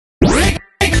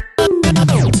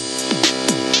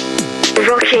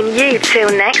taking you till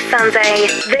next Sunday.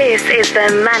 This is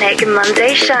the Manic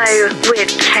Monday Show with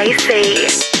Casey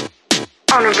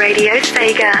on Radio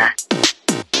Sega.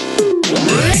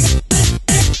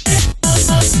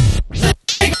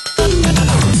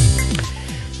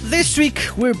 This week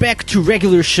we're back to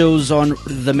regular shows on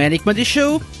the Manic Monday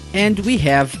Show, and we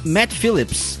have Matt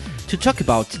Phillips to talk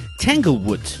about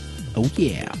Tanglewood. Oh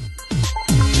yeah.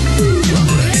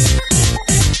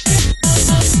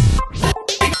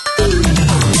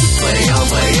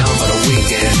 Play on for the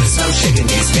weekend. There's no shaking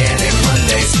these Manic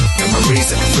Mondays.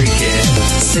 Memories and freaking.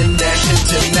 Send that shit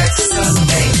to next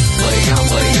Sunday. Play on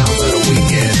for the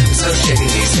weekend. There's no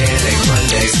shaking these Manic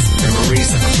Mondays.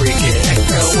 Memories and freaking. And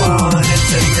go on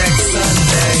into next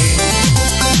Sunday.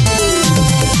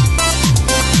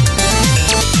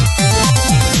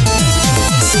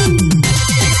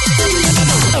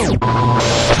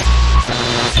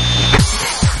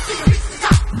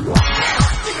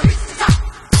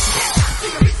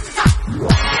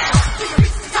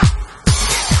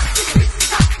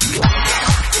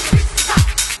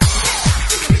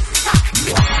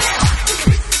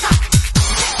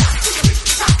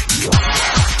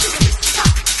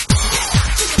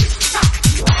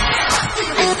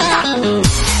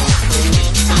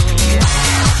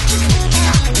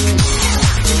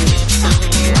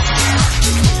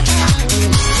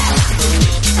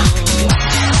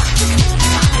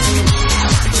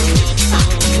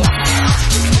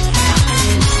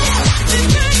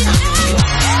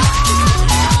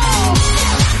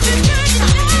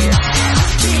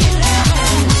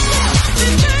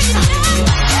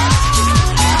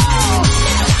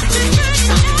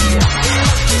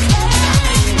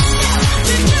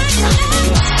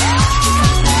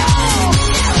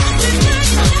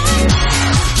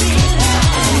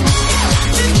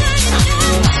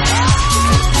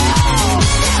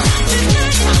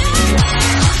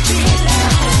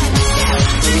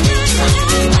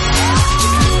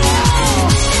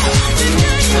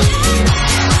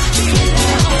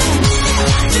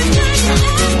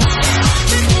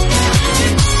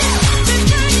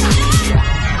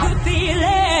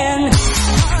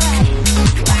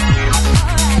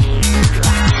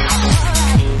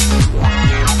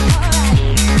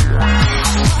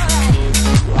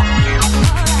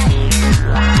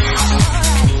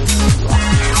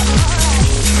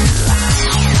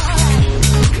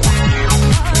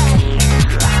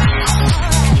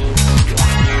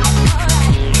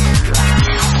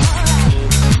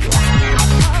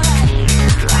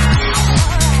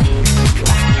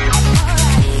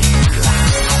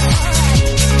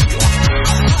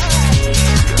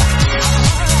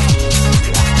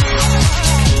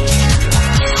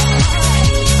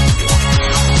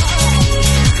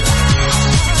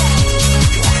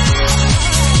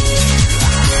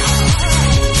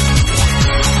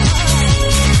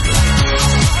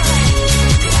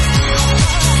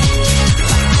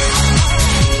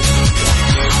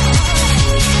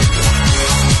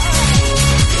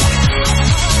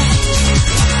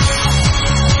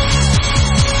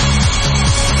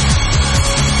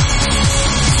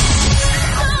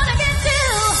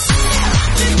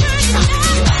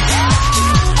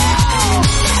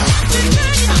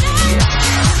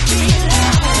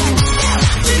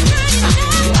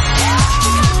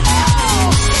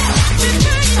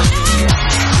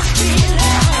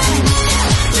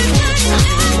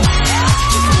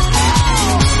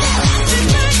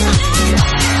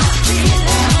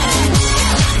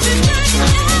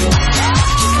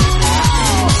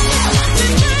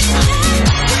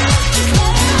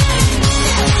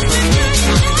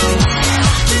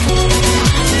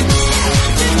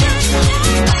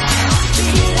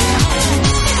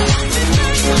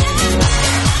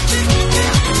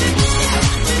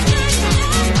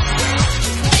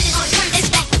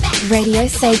 Radio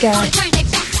Sega.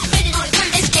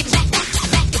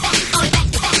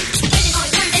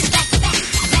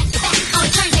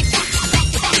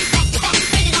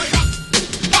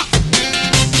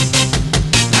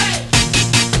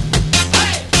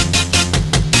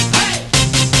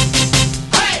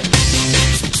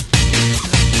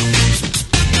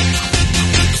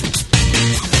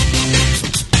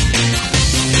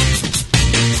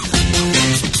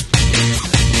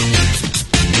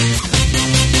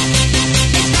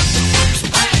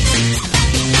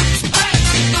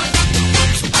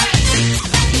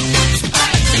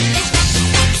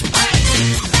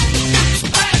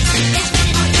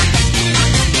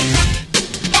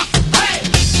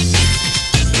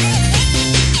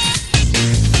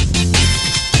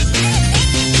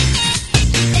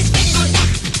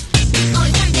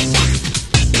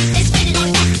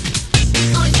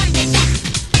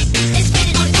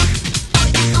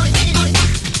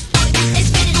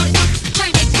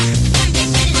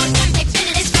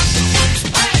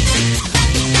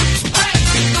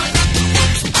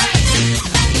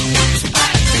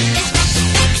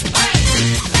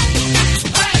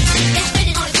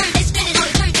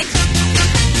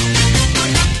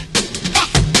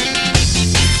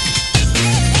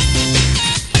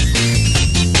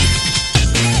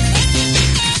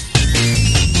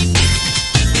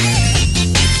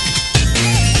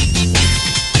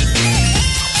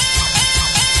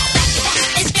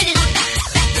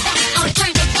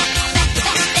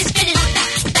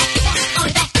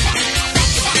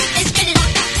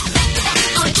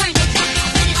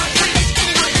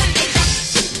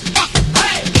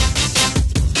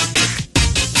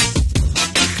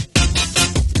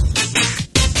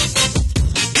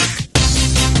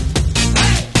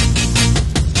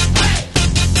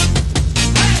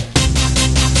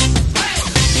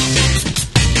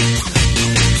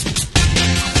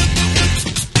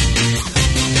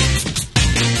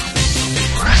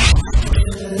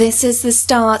 This is the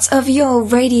start of your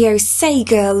Radio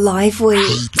Sega Live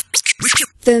Week.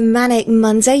 The Manic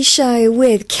Monday Show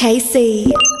with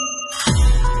KC.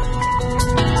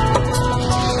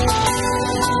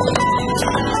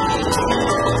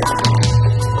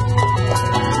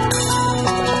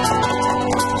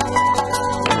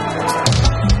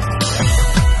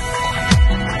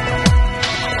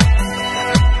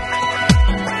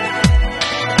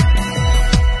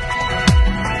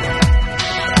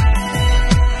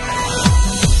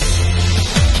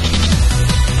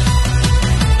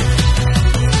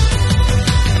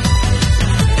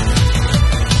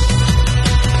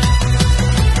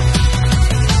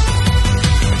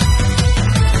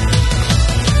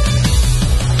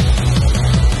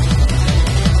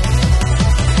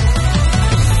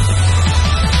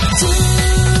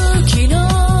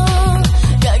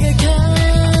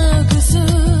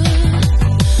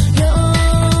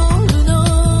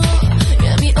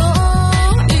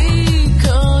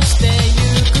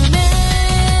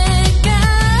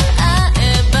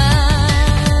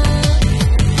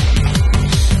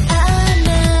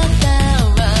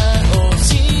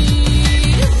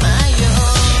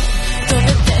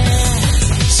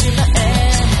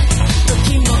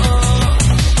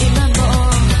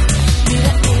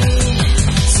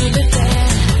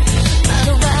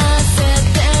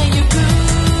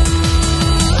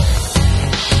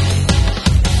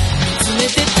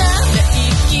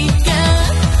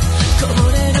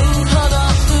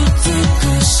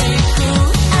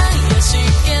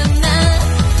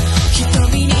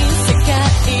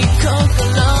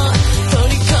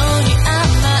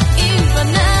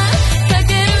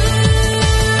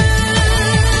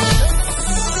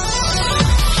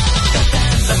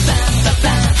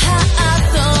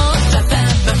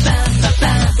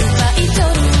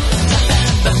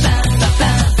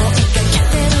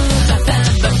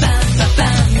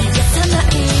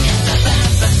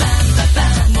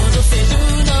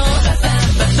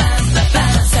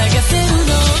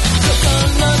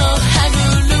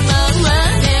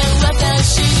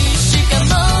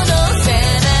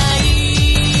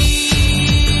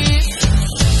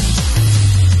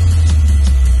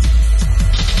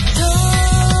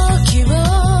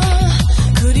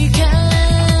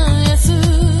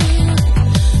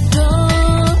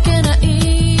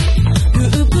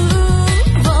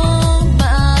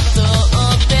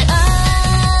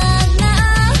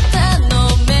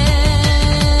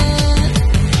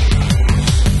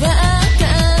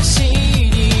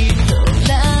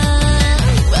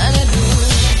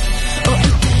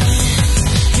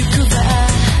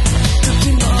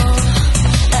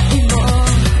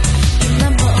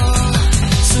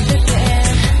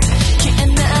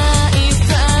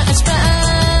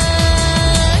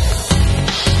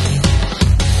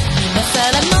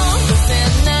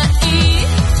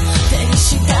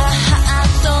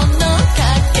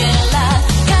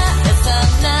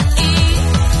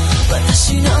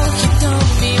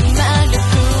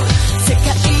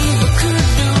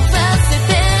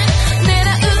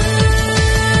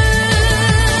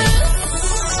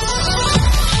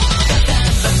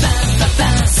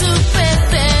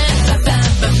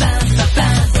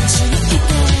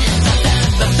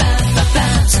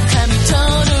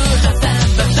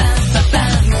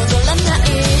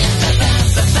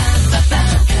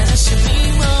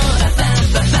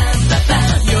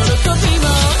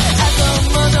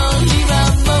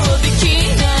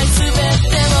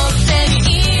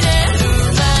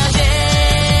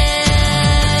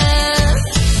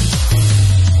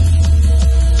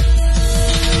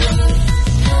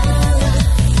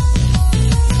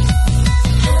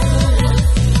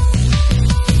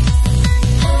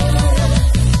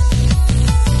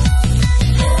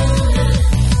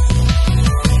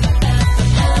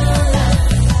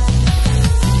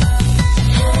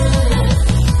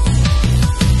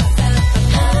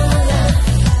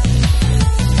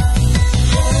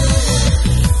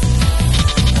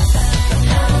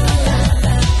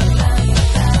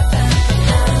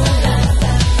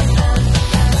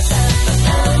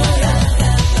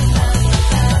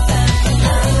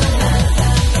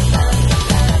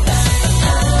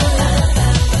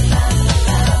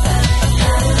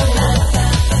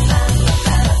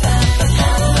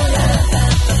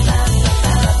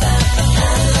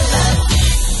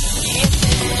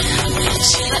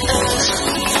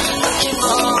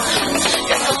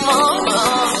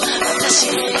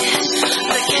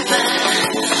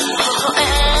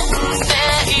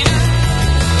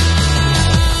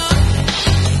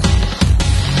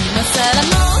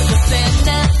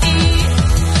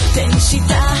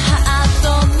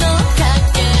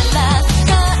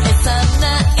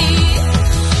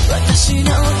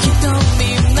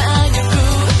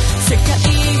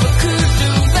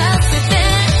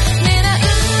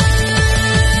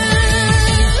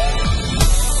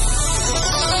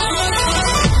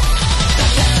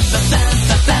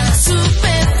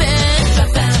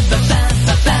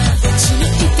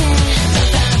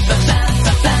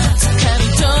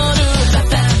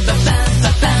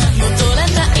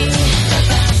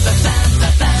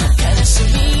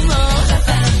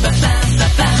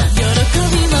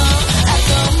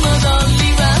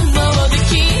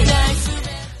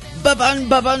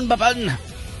 Baban, Baban.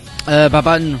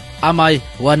 Baban, Amai,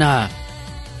 Wana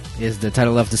is the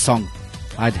title of the song.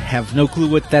 I have no clue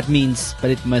what that means,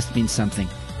 but it must mean something.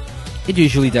 It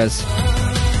usually does.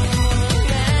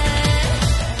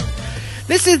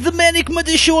 This is the Manic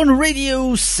Monday Show on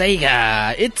Radio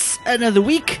Sega. It's another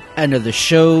week, another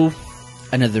show,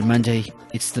 another Monday.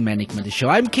 It's the Manic Monday Show.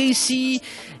 I'm KC,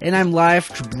 and I'm live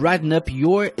to brighten up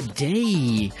your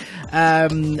day.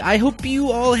 I hope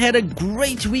you all had a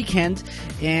great weekend,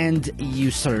 and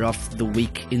you started off the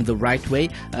week in the right way.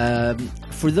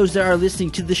 For those that are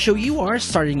listening to the show, you are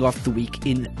starting off the week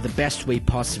in the best way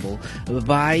possible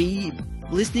by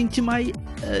listening to my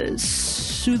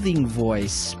soothing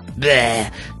voice. Bleh.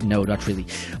 No, not really.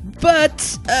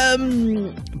 But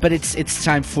it's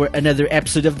time for another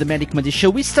episode of the Manic Monday Show.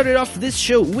 We started off this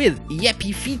show with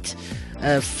Yappy Feet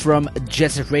from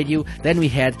Jet Set Radio. Then we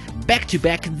had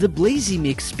back-to-back the Blazy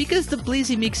Mix, because the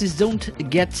Blazy Mixes don't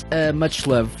get much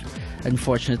love,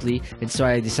 unfortunately, and so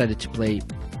I decided to play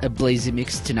a Blazy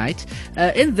Mix tonight.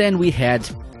 And then we had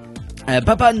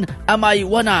Papan Amai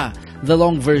Wana, the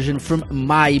long version from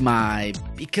My,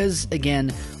 because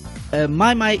again,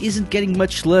 My isn't getting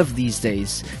much love these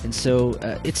days, and so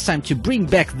it's time to bring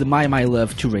back the My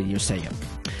love to Radio Sega.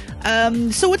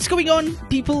 So what's going on,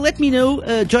 people? Let me know.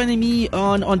 Joining me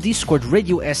on Discord,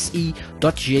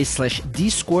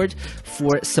 radiose.ga/Discord,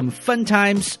 for some fun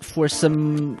times, for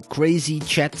some crazy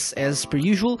chats as per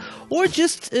usual, or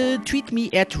just tweet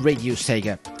me at Radio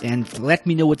Sega and let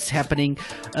me know what's happening.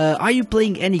 Are you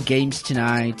playing any games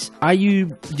tonight? Are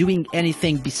you doing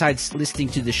anything besides listening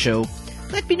to the show?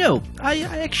 Let me know. I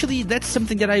actually, that's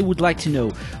something that I would like to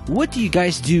know. What do you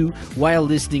guys do while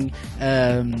listening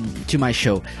to my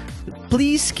show?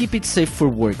 Please keep it safe for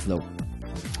work, though.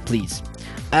 Please.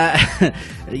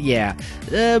 Yeah.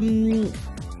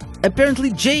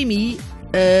 Apparently, Jamie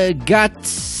got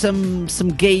some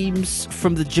games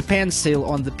from the Japan sale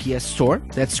on the PS Store.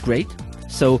 That's great.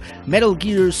 So, Metal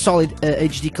Gear Solid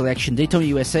HD Collection, Daytona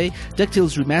USA,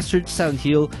 DuckTales Remastered, Silent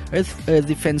Hill, Earth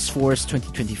Defense Force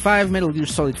 2025, Metal Gear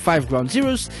Solid 5 Ground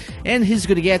Zeroes, and he's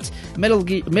gonna get Metal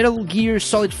Gear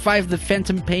Solid 5 The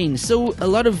Phantom Pain. So, a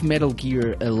lot of Metal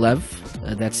Gear love.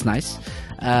 That's nice.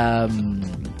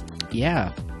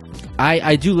 Yeah.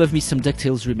 I do love me some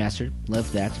DuckTales Remastered.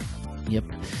 Love that. Yep.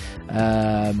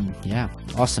 Yeah.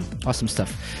 Awesome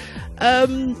stuff.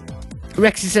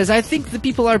 Rexy says, I think the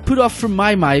people are put off from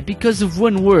My because of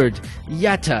one word,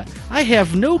 Yata. I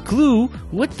have no clue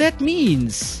what that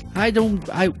means. I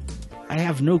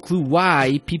have no clue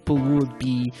why people would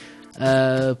be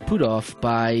put off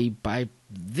by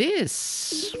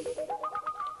this.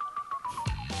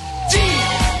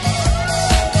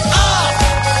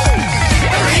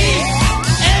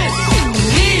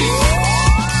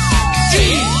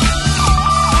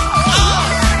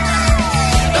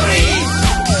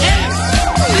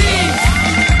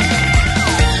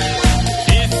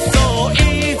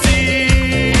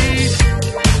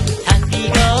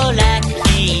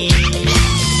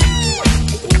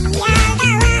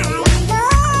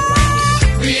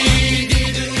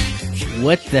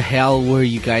 What the hell were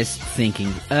you guys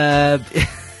thinking?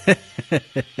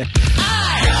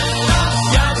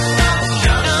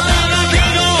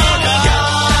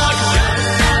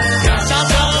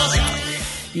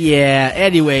 Yeah,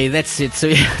 anyway, that's it. So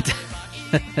yeah.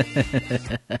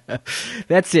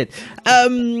 That's it.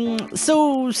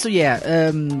 So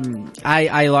yeah.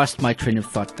 I lost my train of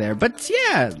thought there, but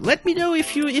yeah. Let me know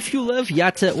if you love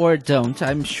Yata or don't.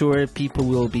 I'm sure people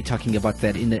will be talking about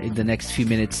that in the next few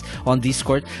minutes on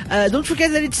Discord. Don't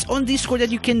forget that it's on Discord that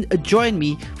you can join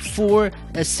me for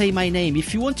Say My Name.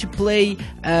 If you want to play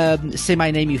Say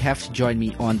My Name, you have to join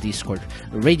me on Discord.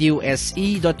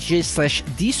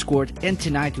 radiose.ga/Discord, and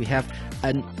tonight we have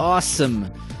an awesome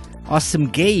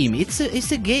game. It's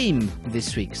a game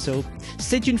this week, so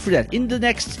stay tuned for that in the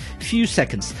next few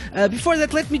seconds. Before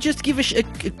that, let me just give a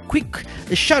quick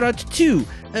shout out to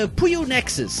Puyo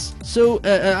Nexus. So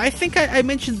I think I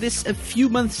mentioned this a few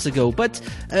months ago, but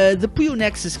the Puyo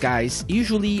Nexus guys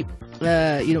usually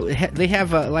they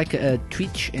have like a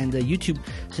Twitch and a YouTube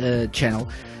channel.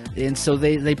 And so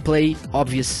they play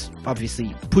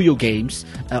obviously Puyo games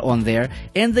on there,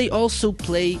 and they also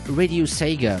play Radio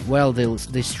Sega while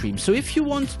they stream. So if you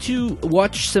want to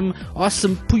watch some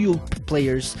awesome Puyo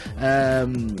players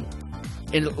and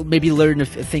maybe learn a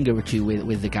thing or two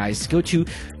with the guys, go to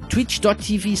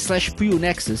twitch.tv/Puyo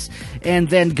Nexus, and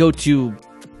then go to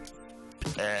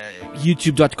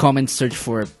youtube.com and search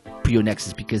for Puyo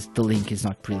Nexus, because the link is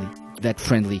not really that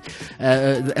friendly,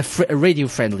 radio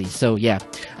friendly. So yeah,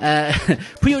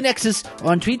 Puyo Nexus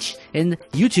on Twitch and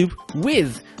YouTube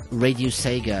with Radio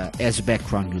Sega as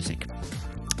background music.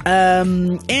 Yeah,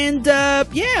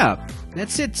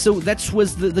 that's it. So that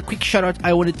was the quick shout out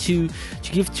I wanted to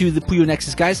give to the Puyo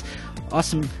Nexus guys.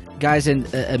 Awesome guys and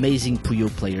amazing Puyo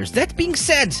players. That being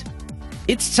said,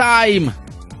 it's time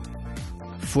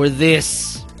for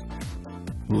this.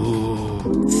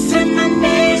 Ooh. Say my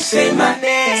name, say my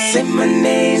name, say my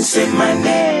name, say my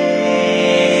name.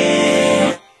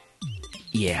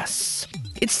 Yes.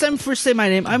 It's time for Say My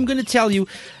Name. I'm going to tell you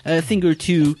a thing or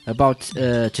two about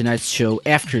tonight's show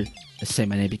after Say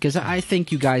My Name, because I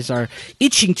think you guys are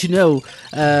itching to know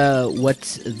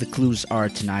what the clues are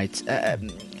tonight.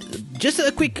 Just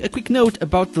a quick note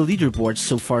about the leaderboard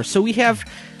so far. So we have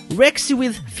Rexy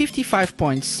with 55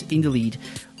 points in the lead,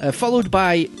 followed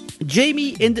by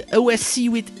Jamie and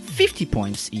OSC with 50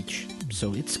 points each.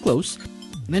 So it's close.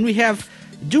 And then we have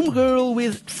Doom Girl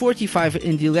with 45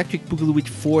 and the Electric Boogaloo with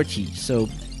 40. So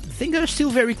things are still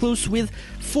very close with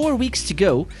 4 weeks to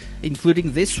go,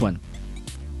 including this one.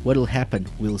 What'll happen?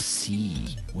 We'll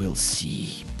see. We'll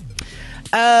see.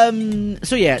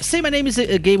 So yeah, Say My Name is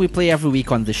a game we play every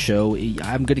week on the show.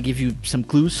 I'm gonna give you some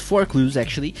clues, 4 clues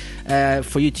actually,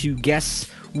 for you to guess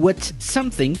what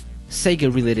something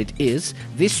Sega related is.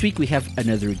 This week we have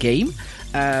another game,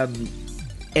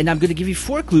 and I'm gonna give you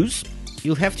 4 clues.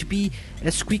 You'll have to be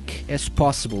as quick as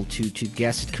possible to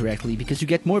guess it correctly, because you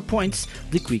get more points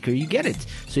the quicker you get it.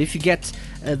 So if you get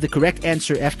the correct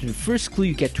answer after the first clue,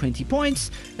 you get 20 points,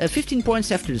 15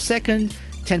 points after the second,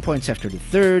 10 points after the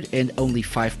third, and only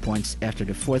 5 points after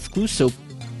the fourth clue. So,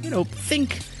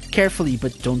 think carefully,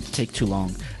 but don't take too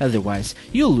long. Otherwise,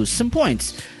 you'll lose some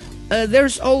points.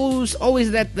 There's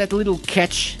always that little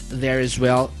catch there as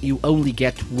well. You only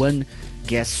get 1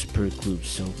 guess per clue,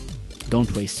 so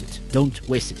don't waste it. Don't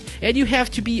waste it. And you have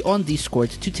to be on Discord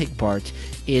to take part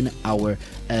in our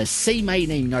Say My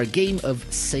Name, in our game of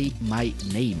Say My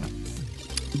Name.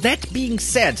 That being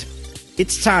said,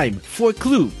 it's time for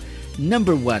clue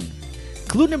number 1.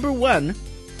 Clue number 1,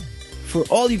 for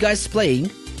all you guys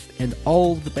playing, and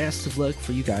all the best of luck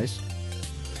for you guys,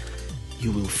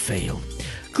 you will fail.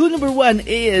 Clue number 1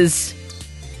 is,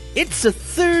 it's a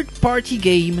third-party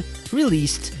game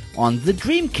released on the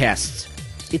Dreamcast.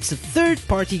 It's a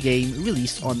third-party game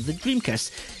released on the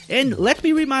Dreamcast. And let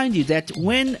me remind you that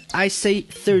when I say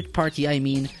third-party, I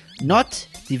mean not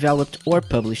developed or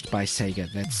published by Sega.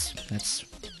 That's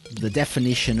the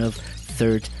definition of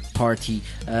third-party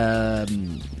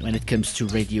when it comes to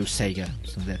Radio Sega.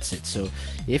 So that's it. So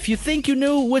if you think you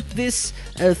know what this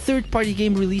third-party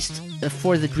game released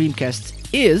for the Dreamcast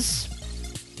is,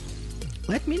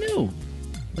 let me know.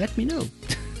 Let me know.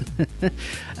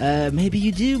 Maybe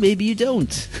you do, maybe you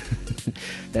don't.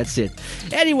 That's it.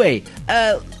 Anyway,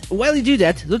 while you do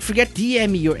that, don't forget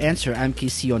DM me your answer. I'm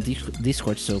KC on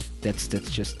Discord, so that's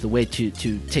just the way to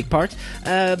take part.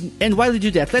 And while you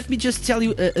do that, let me just tell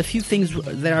you a few things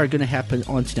that are going to happen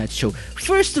on tonight's show.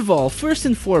 First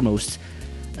and foremost,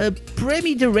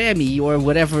 Premi de Remy, or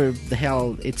whatever the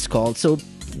hell it's called. So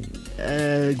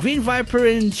Green Viper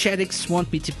and Shadix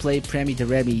want me to play Premi de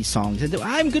Remy songs, and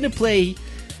I'm going to play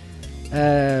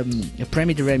a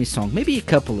Premi de Remy song, maybe a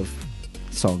couple of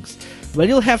songs, but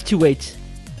you'll have to wait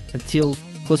until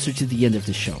closer to the end of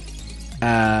the show,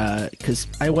 because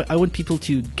I want people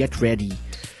to get ready,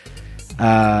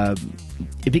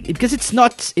 because it's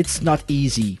not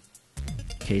easy.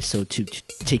 Okay, so to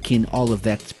take in all of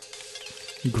that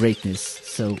greatness,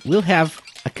 so we'll have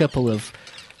a couple of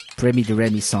Premi de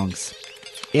Remy songs,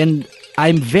 and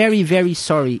I'm very, very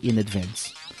sorry in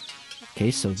advance. Okay,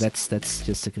 so that's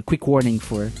just a quick warning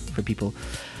for people.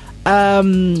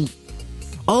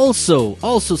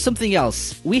 Also something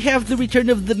else. We have the return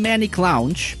of the Manic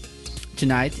Lounge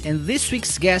tonight, and this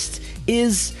week's guest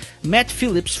is Matt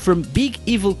Phillips from Big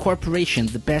Evil Corporation,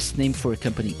 the best name for a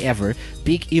company ever,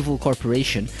 Big Evil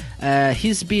Corporation.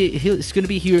 He's going to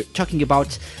be here talking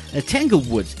about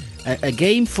Tanglewood, a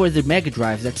game for the Mega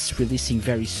Drive that's releasing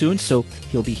very soon, so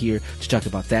he'll be here to talk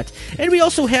about that. And we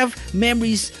also have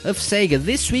Memories of Sega.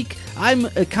 This week, I'm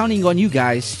counting on you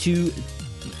guys to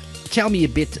tell me a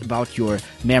bit about your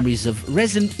memories of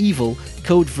Resident Evil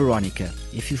Code Veronica.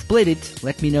 If you've played it,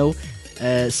 let me know.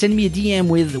 Send me a DM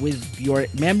with your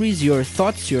memories, your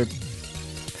thoughts, your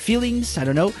feelings, I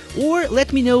don't know, or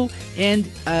let me know, and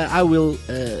I will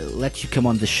let you come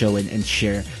on the show and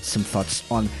share some thoughts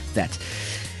on that.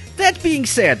 That being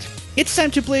said, it's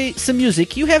time to play some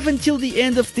music. You have until the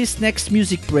end of this next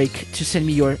music break to send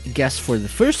me your guess for the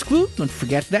first clue. Don't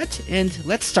forget that. And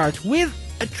let's start with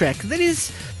a track that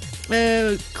is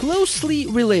closely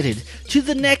related to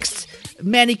the next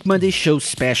Manic Monday Show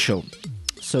special.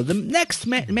 So the next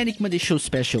Manic Monday Show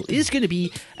special is going to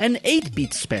be an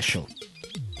 8-bit special.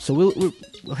 So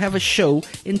we'll have a show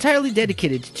entirely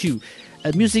dedicated to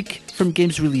music from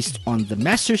games released on the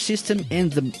Master System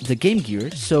and the Game Gear.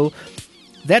 So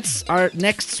that's our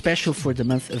next special for the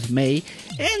month of May.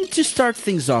 And to start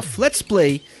things off, let's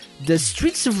play the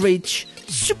Streets of Rage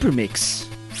Super Mix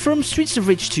from Streets of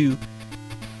Rage 2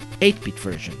 8-bit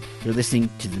version. You're listening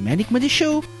to the Manic Monday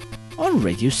Show on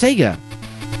Radio Sega.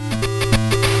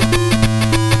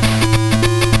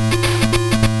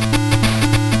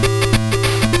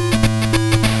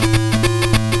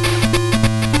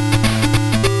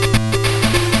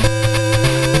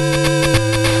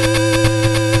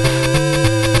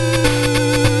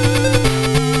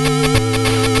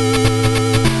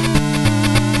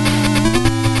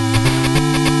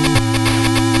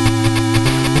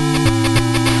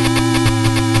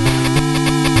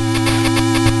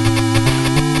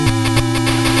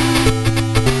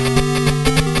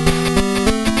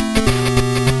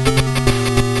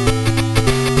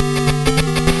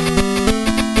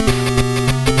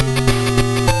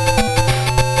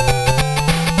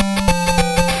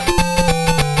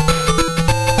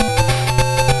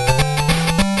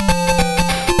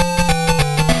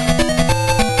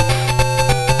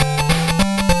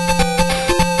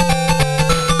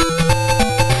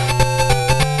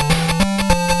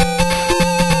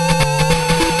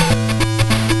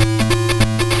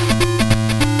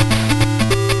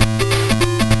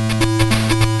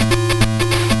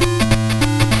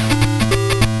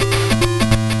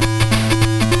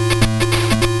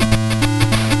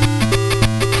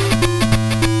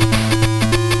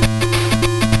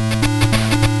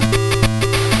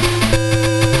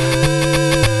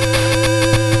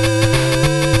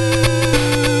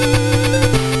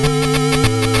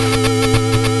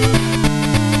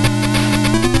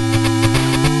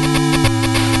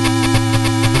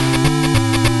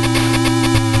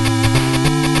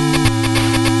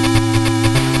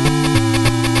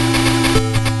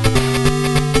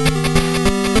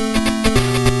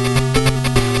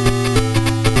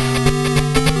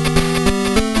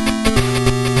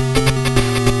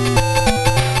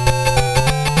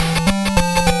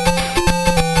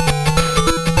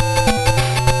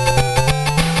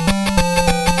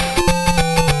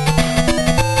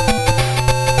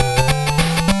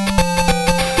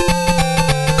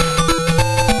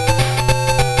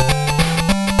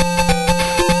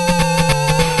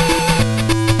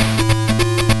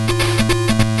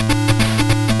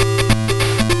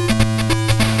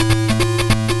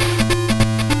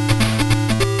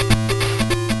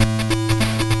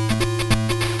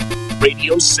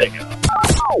 Radio Sega.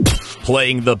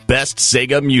 Playing the best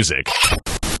Sega music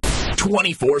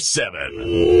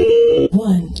 24/7.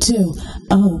 1, 2,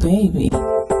 oh baby.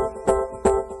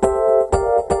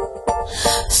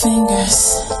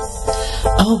 Fingers,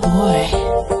 oh boy.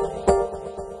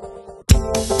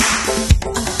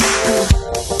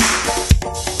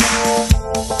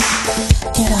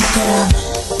 Get up, get up.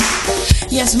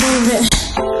 Yes, move it.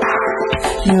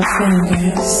 Your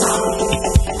fingers.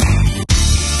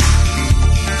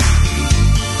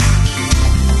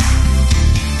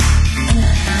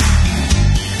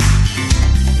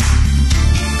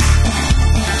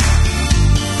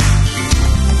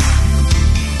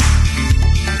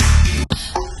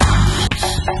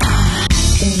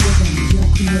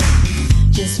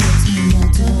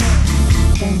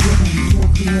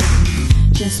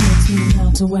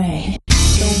 Away.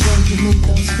 The way you move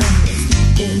those fingers,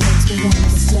 it makes me want to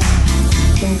stay.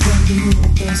 The way you move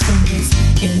those fingers,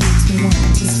 it makes me want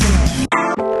to stay.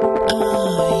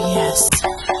 Oh, yes.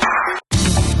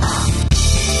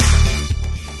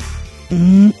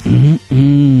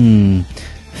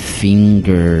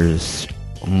 Fingers.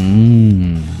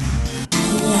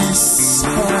 Yes.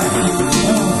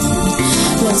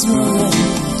 Let's move it.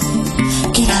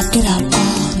 Get up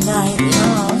all night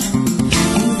long.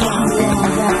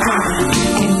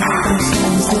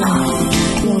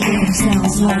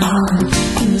 Sounds like home.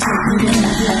 Can you take me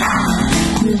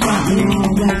down? You got me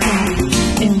all wrapped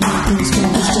up in my things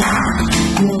goes down.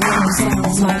 Your love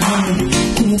sounds like home.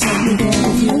 Can you take me there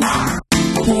with you?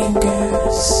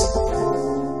 Fingers.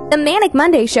 The Manic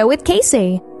Monday Show with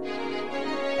Casey.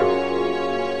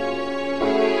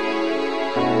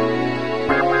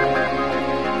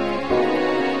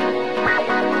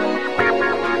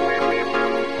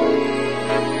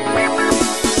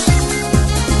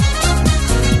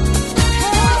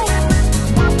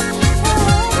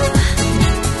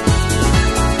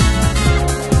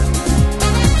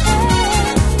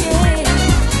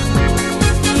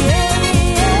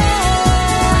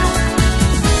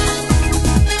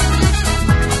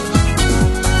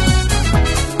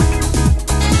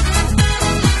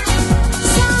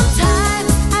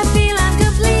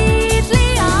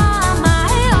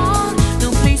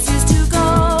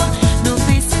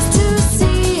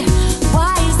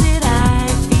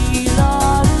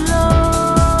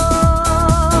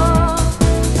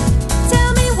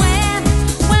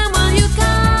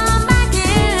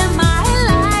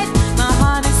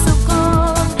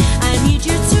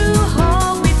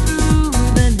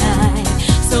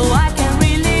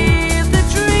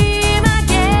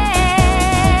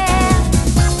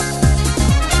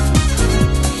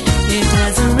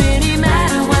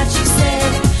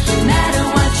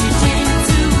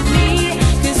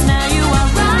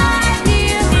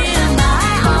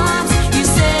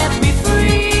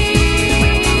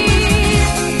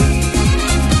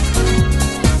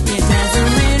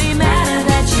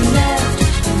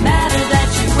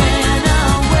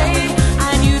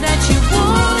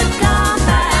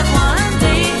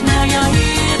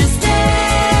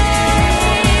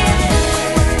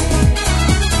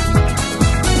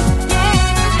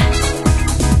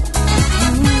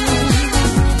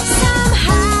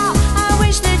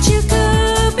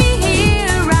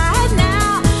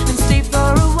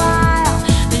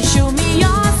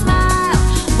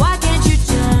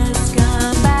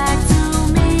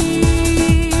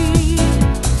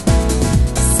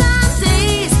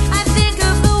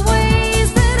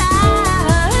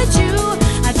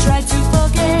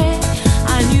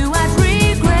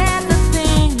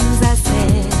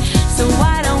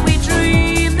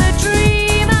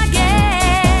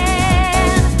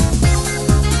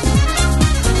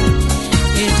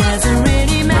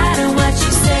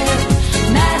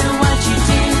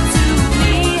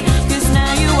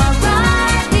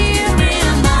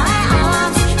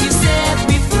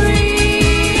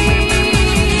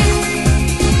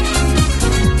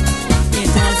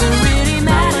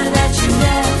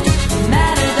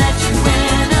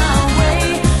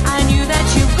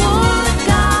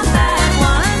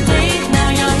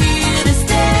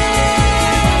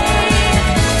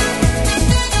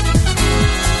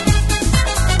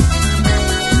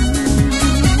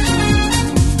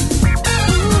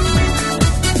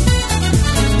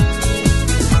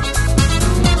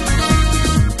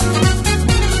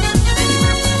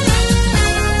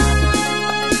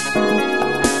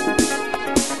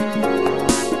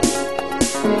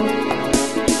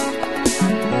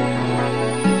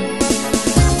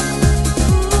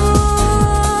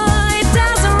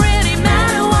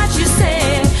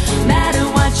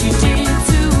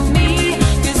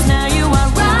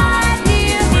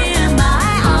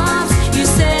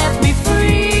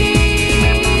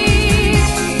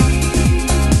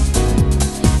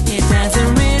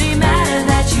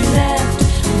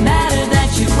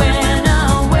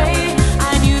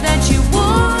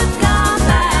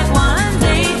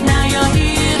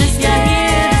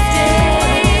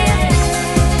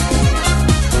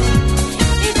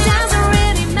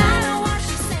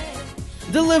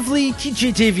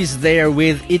 DJ Davies there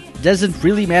with It Doesn't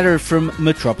Really Matter from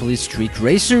Metropolis Street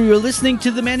Racer. You're listening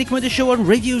to the Manic Monday Show on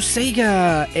Radio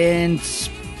Sega, and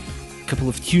a couple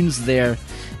of tunes there,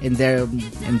 and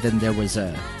then there was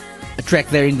a track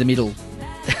there in the middle.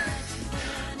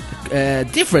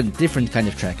 Different kind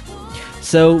of track.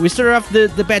 So we started off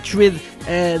the batch with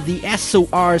the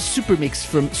SOR Super Mix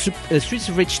from Streets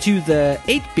of Rage 2, the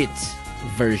 8-bit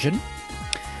version.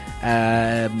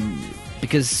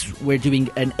 Because we're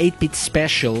doing an 8-bit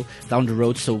special down the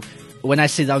road. So when I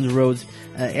say down the road,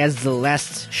 as the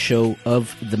last show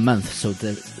of the month. So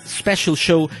the special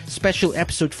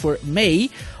episode for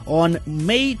May, on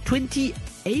May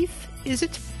 28th, is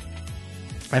it?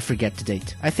 I forget the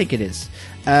date. I think it is.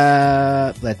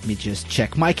 Let me just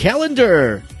check my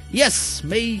calendar. Yes,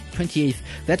 May 28th.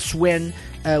 That's when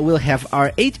we'll have our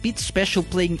 8-bit special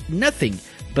playing nothing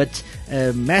but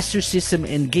Master System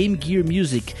and Game Gear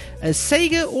music,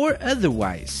 Sega or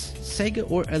otherwise.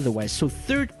 So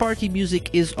third-party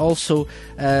music is also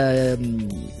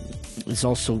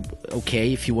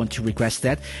okay if you want to request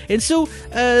that. And so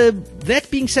that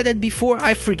being said, and before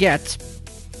I forget,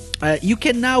 you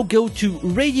can now go to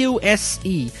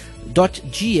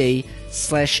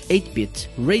radiose.ga/8bit,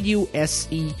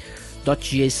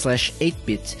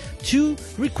 radiose.ga/8bit, to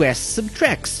request some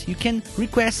tracks. You can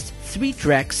request 3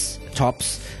 tracks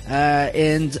tops,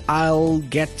 and I'll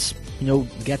get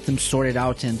them sorted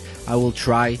out, and I will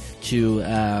try to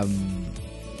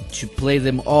play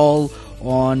them all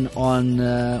on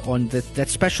that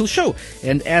special show.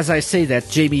 And as I say that,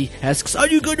 Jamie asks, are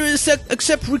you going to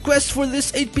accept requests for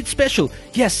this 8-bit special?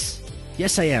 Yes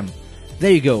I am.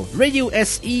 There you go,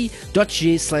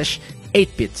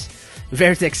 radiose.ga/8bit.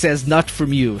 Vertex says, not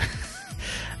from you.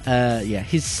 Yeah,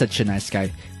 he's such a nice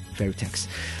guy, Vertex.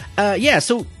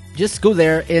 So just go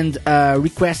there and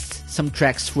request some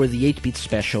tracks for the 8-bit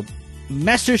special.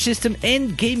 Master System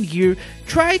and Game Gear,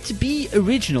 try to be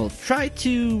original. Try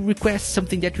to request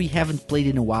something that we haven't played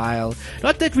in a while.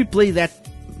 Not that we play that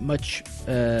much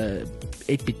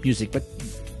 8-bit music, but,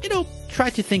 try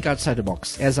to think outside the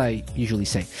box, as I usually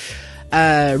say.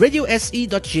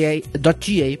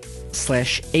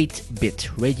 radiose.ga/8bit.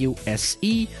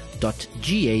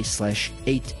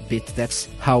 radiose.ga/8bit. That's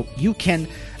how you can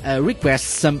request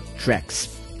some tracks.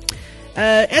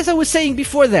 As I was saying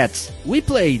before that, we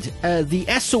played the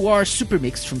SOR Super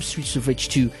Mix from Streets of Rage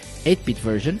 2 8-bit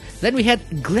version. Then we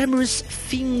had Glamorous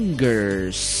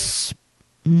Fingers.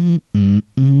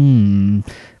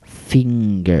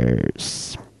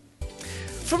 Fingers.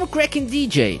 From a cracking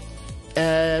DJ.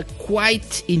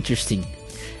 Quite interesting.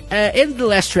 And the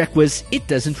last track was It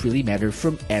Doesn't Really Matter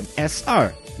from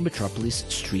MSR, Metropolis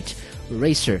Street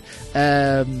Racer.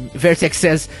 Vertex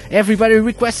says, everybody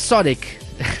requests Sonic.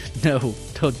 No,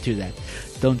 don't do that.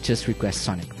 Don't just request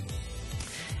Sonic.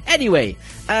 Anyway,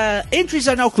 entries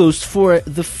are now closed for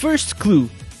the first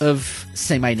clue of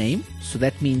Say My Name. So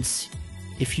that means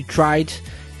if you tried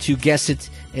to guess it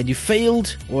and you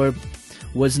failed or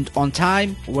weren't on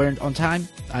time,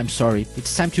 I'm sorry.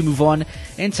 It's time to move on,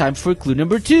 and time for clue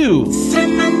number 2. Say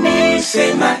my name,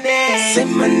 say my name, say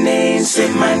my name, say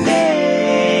my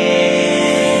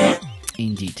name.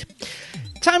 Indeed.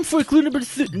 Time for clue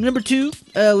number 2.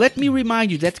 Let me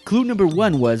remind you that clue number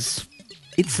 1 was,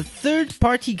 it's a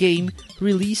third-party game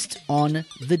released on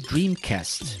the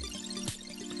Dreamcast.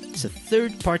 It's a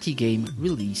third-party game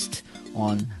released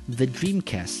on the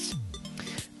Dreamcast.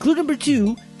 Clue number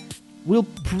 2 will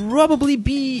probably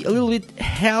be a little bit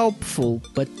helpful,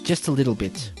 but just a little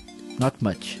bit, not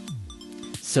much.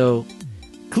 So,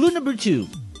 clue number 2,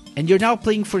 and you're now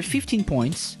playing for 15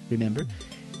 points, remember?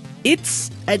 It's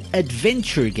an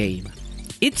adventure game.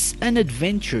 It's an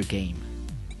adventure game.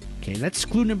 Okay, that's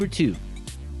clue number 2.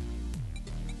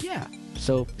 Yeah,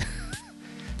 so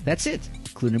that's it.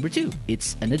 Clue number 2.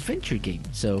 It's an adventure game.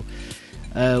 So,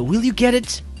 will you get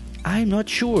it? I'm not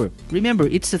sure. Remember,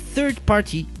 it's a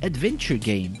third-party adventure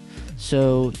game.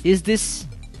 So, does this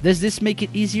make it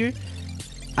easier?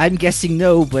 I'm guessing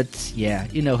no, but yeah,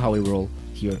 you know how we roll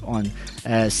here on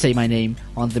Say My Name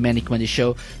on the Manic Monday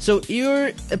Show. So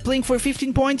you're playing for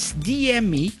 15 points. DM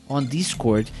me on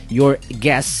Discord your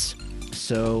guess.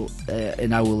 So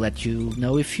and I will let you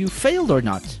know if you failed or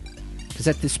not. Because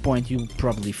at this point you'll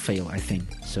probably fail, I think.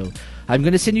 So I'm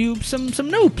gonna send you some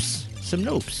nopes. Some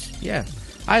nopes. Yeah,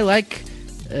 I like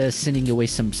sending away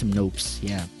some nopes.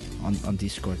 Yeah, on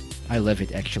Discord. I love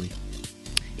it actually.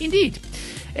 Indeed.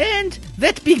 And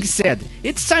that being said,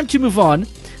 it's time to move on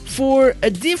for a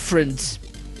different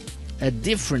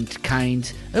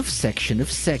kind of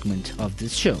segment of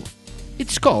this show.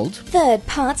 It's called Third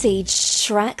Party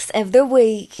Tracks of the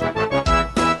Week.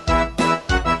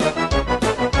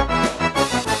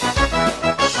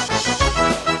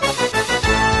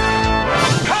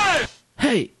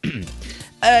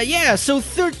 So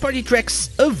third-party tracks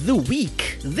of the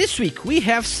week. This week we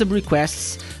have some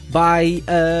requests by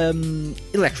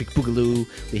Electric Boogaloo,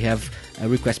 we have a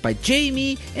request by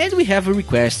Jamie, and we have a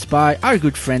request by our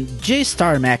good friend J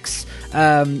Star Max.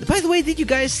 By the way, did you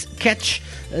guys catch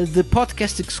the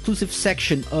podcast exclusive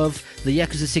section of the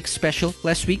Yakuza 6 special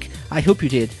last week? I hope you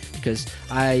did, because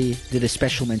I did a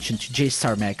special mention to J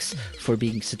Star Max for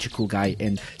being such a cool guy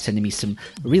and sending me some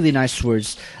really nice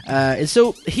words. And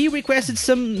so he requested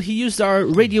he used our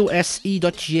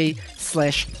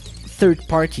radiose.ga/third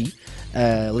party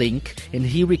link, and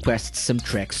he requested some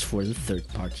tracks for the third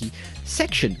party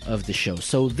section of the show.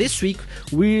 So this week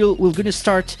we're gonna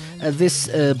start this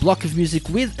block of music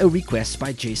with a request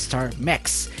by J Star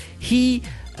Max. He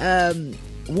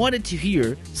wanted to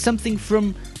hear something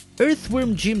from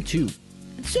Earthworm Jim 2,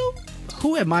 and so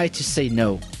who am I to say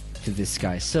no to this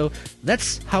guy? So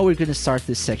that's how we're gonna start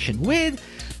this section, with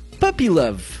Puppy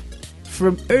Love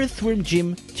from Earthworm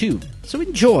Jim 2. So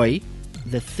enjoy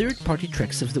the third-party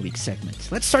tracks of the week segment.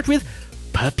 Let's start with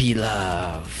Puppy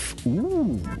Love.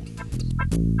 Ooh.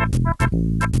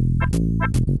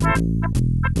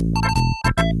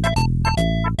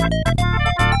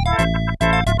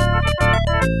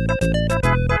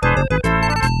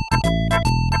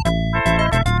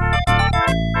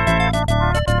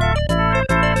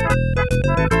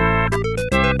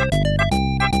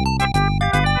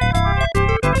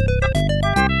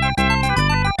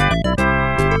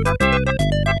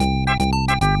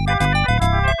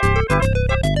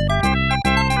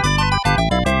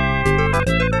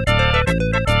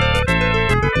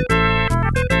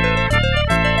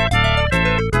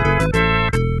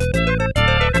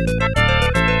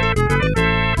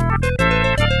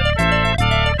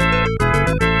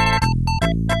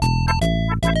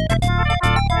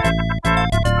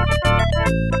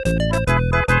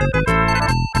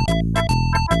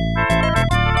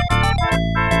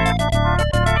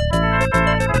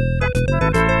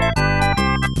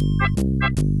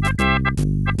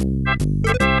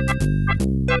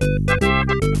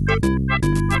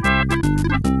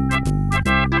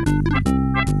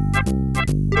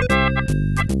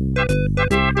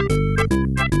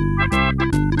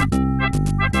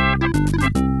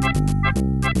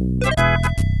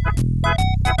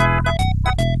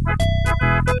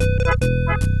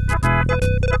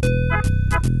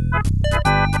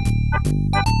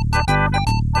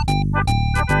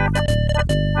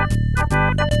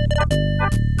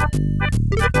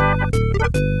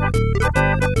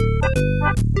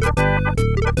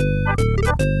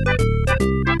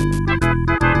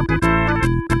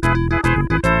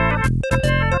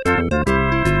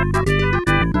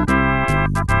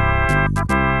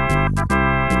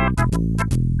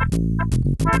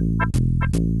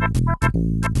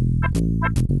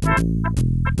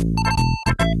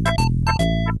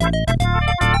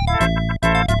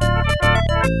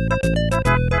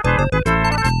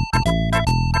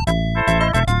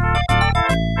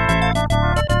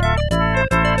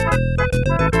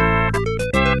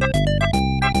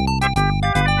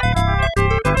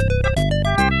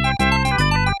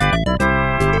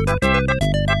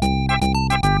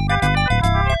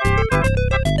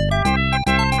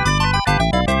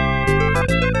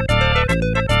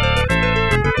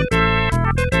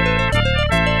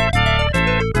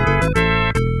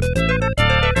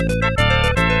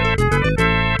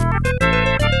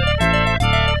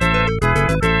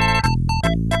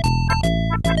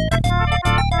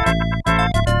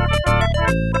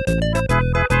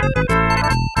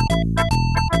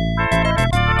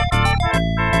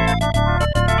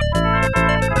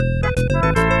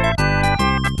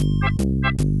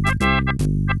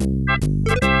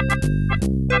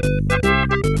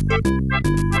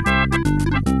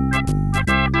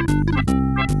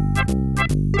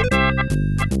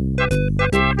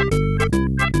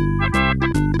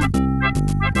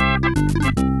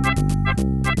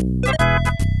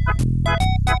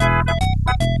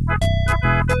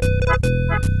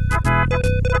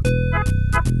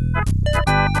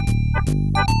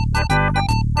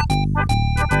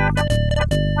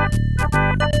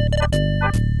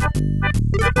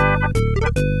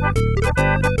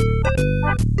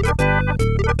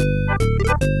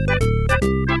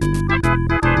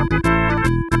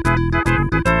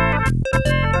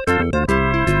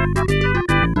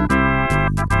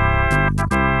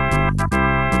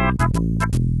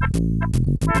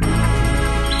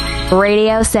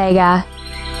 Radio Sega.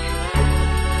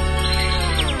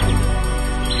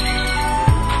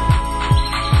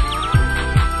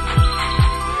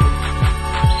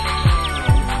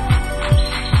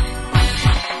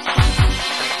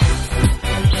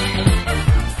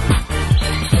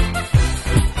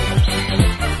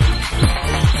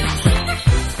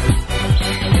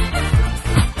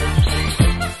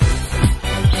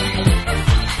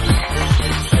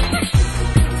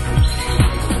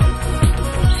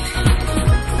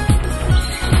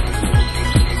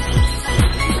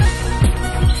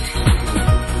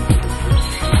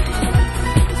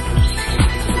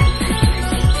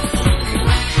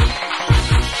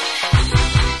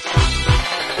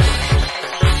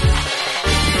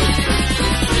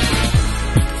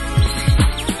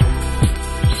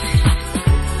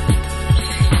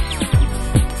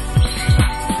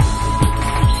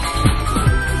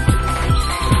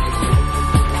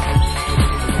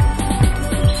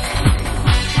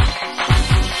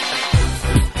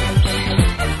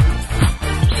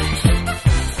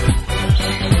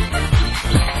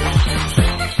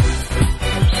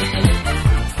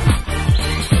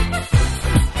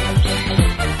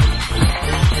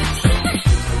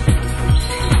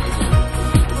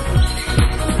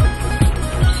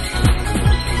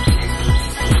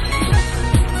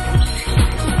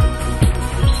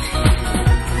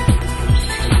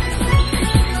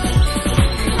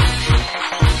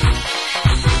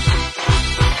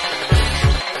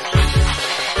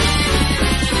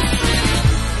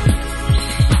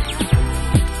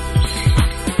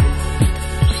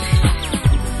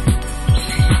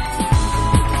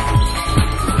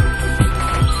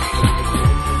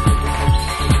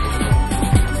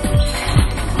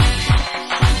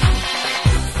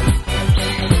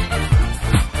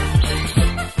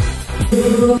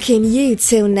 rocking you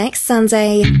till next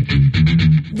Sunday.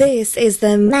 This is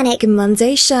the Manic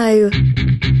Monday Show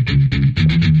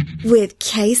with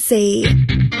Casey.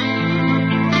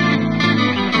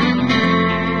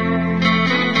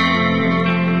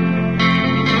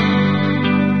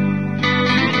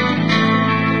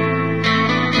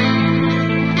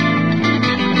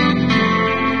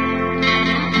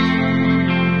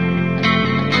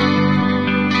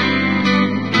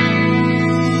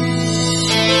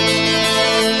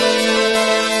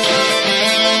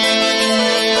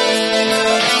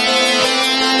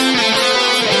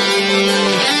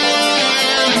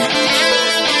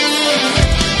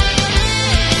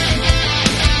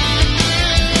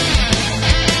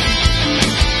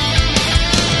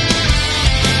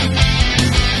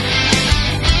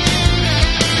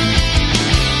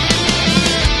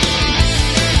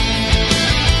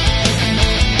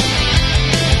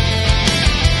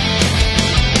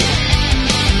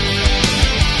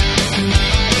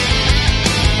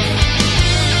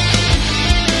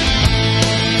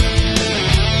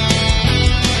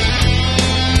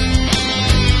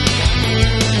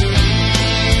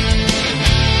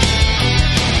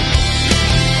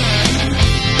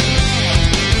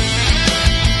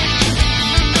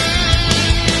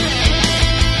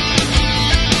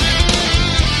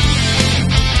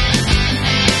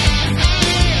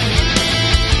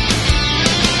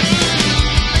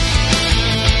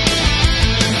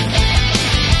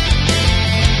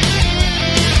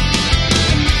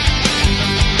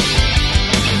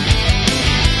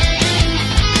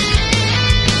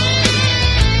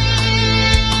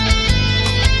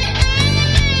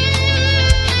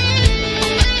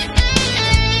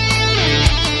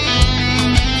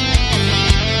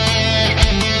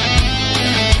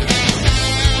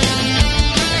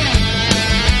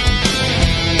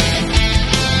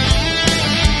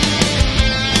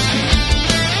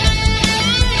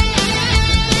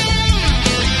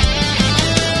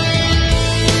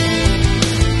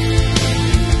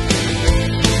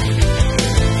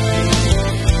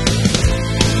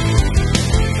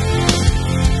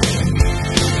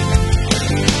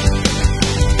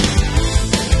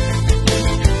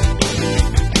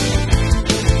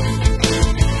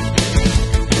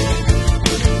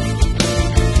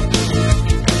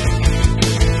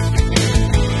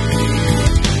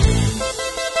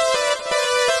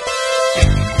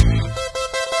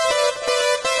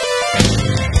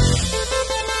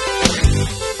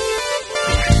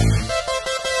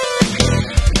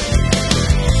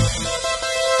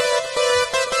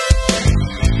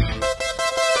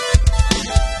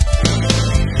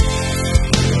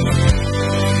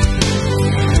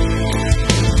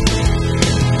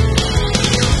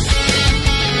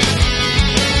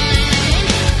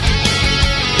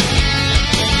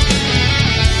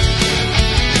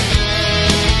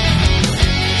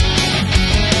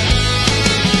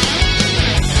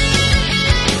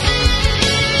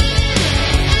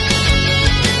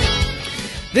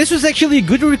 This was actually a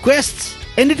good request,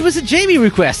 and it was a Jamie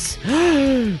request.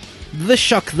 The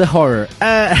shock, the horror.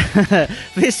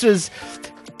 This was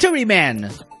Turry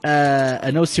Man,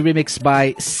 an OC remix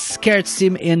by Scared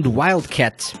Sim and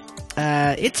Wildcat.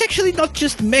 It's actually not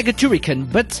just Mega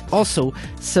Turrican, but also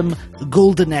some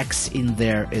Golden Axe in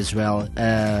there as well.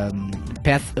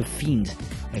 Path of Fiend,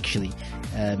 actually,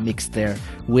 mixed there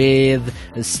with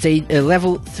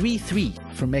level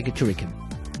 3-3 from Mega Turrican.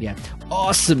 Yeah,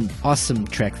 awesome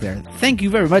track there. Thank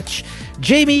you very much,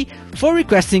 Jamie, for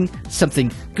requesting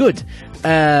something good.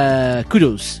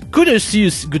 Kudos to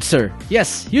you, good sir.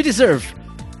 Yes, you deserve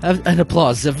an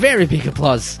applause, a very big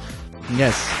applause.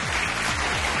 Yes.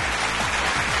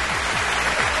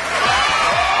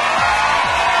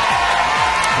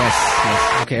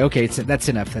 Yes. Okay. That's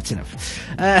enough.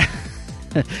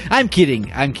 I'm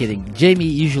kidding. Jamie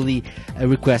usually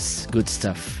requests good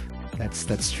stuff.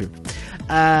 That's true.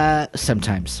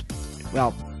 Sometimes.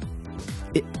 Well,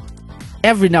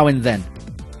 every now and then.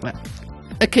 Well,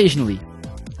 occasionally.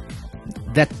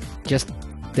 That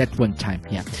one time,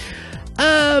 yeah.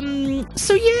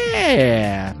 So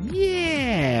yeah.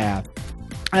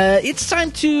 It's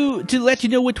time to let you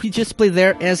know what we just played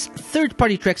there as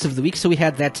third-party tracks of the week. So we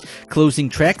had that closing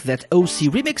track, that OC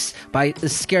remix by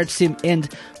Scared Sim and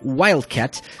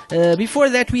Wildcat. Before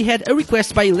that, we had a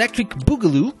request by Electric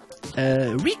Boogaloo,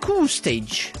 Riku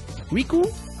stage. Riku?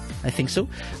 I think so.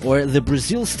 Or the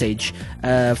Brazil stage,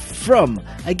 from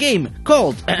a game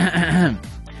called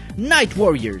Night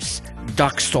Warriors,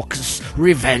 Darkstalkers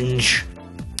Revenge.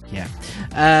 Yeah.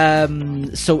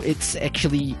 So it's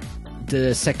actually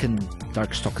the second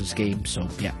Darkstalkers game, so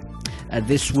yeah.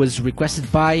 This was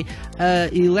requested by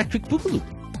Electric Boogaloo.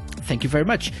 Thank you very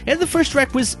much. And the first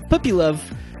track was Puppy Love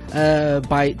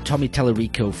by Tommy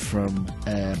Tallarico from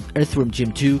Earthworm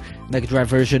Jim 2 Mega Drive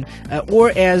version,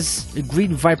 or as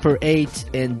Green Viper 8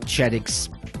 and Chadix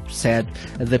said,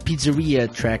 the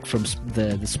Pizzeria track from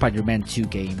the Spider-Man 2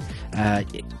 game.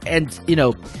 And, you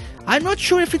know, I'm not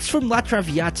sure if it's from La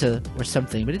Traviata or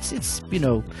something, but it's you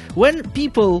know, when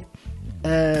people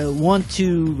want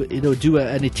to, you know, do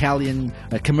an Italian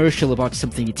commercial about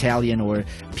something Italian, or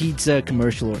pizza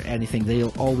commercial or anything,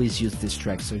 they'll always use this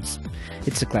track, so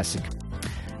it's a classic.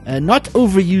 Not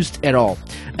overused at all.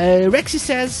 Rexy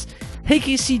says, hey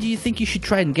KC, do you think you should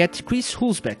try and get Chris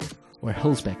Hulsbeck, I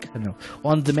don't know,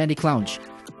 on the Manic Lounge?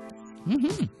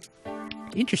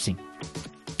 Interesting.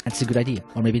 That's a good idea,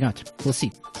 or maybe not. We'll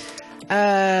see.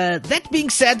 That being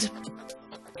said,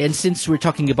 and since we're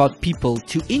talking about people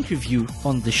to interview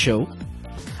on the show,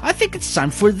 I think it's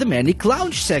time for the Manic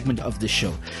Lounge segment of the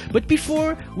show. But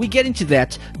before we get into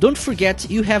that, don't forget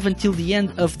you have until the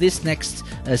end of this next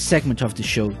segment of the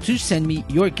show to send me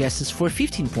your guesses for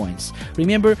 15 points.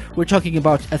 Remember, we're talking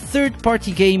about a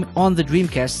third-party game on the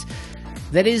Dreamcast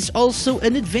that is also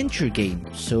an adventure game.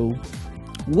 So,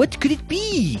 what could it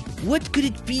be? What could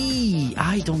it be?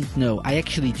 I don't know. I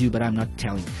actually do, but I'm not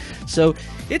telling. So,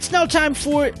 it's now time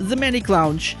for the Manic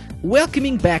Lounge.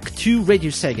 Welcoming back to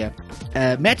Radio Sega,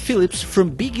 Matt Phillips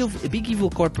from Big Evil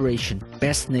Corporation.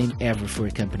 Best name ever for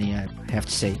a company, I have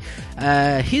to say.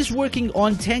 He's working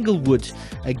on Tanglewood,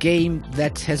 a game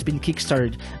that has been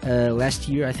kickstarted last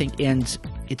year, I think, and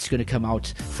it's going to come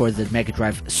out for the Mega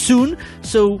Drive soon.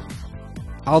 So,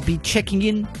 I'll be checking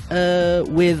in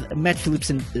with Matt Phillips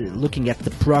and looking at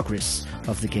the progress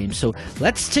of the game. So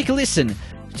let's take a listen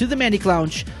to the Manic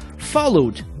Lounge,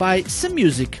 followed by some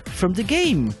music from the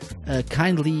game,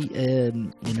 kindly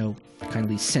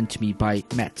sent to me by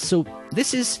Matt. So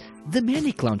this is the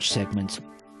Manic Lounge segment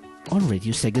on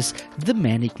Radio Sega's The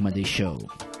Manic Monday Show.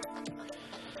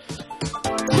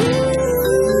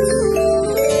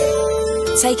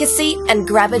 Take a seat and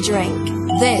grab a drink.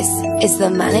 This is the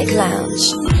Manic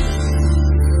Lounge.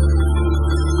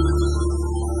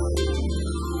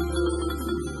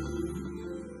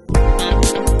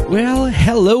 Well,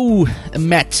 hello,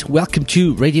 Matt. Welcome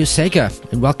to Radio Sega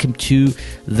and welcome to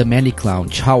the Manic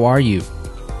Lounge. How are you?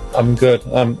 I'm good.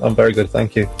 I'm very good,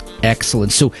 thank you.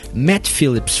 Excellent. So, Matt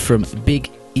Phillips from Big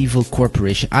Evil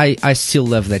Corporation. I still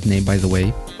love that name, by the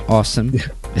way. Awesome.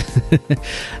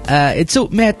 And so,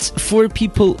 Matt, for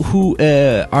people who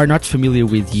are not familiar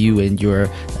with you and your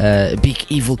Big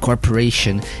Evil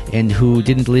Corporation, and who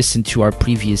didn't listen to our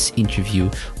previous interview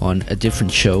on a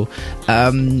different show,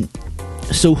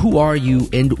 so who are you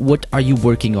and what are you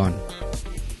working on?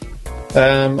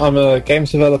 I'm a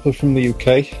games developer from the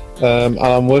UK, and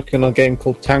I'm working on a game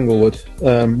called Tanglewood,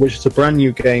 which is a brand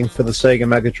new game for the Sega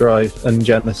Mega Drive and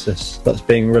Genesis that's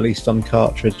being released on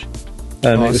cartridge.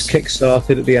 Awesome. It was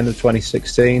kickstarted at the end of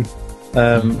 2016,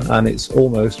 and it's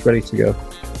almost ready to go.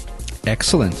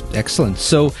 Excellent, excellent.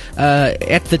 So,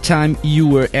 at the time, you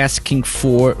were asking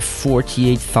for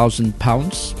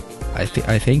 £48,000,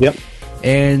 I think. Yep.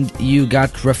 And you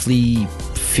got roughly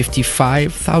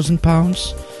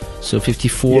 £55,000, so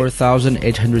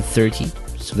 54,830.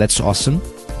 So that's awesome.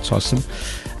 It's awesome.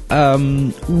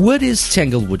 What is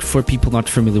Tanglewood for people not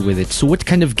familiar with it? So, what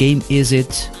kind of game is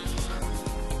it?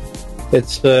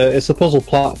 It's a puzzle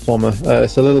platformer.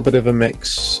 It's a little bit of a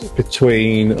mix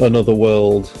between Another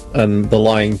World and The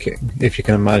Lion King, if you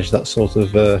can imagine that sort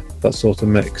of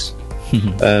mix.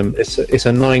 It's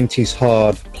a 90s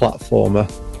hard platformer,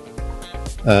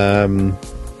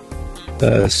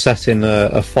 set in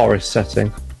a forest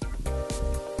setting.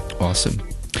 Awesome.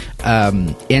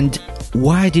 And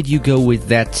why did you go with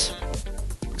that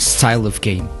style of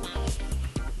game?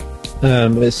 I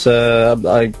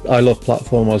love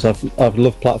platformers. I've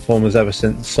loved platformers ever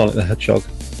since Sonic the Hedgehog.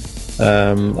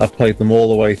 I've played them all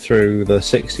the way through the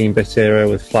 16-bit era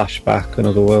with Flashback,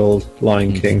 Another World,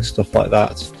 Lion King, stuff like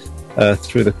that.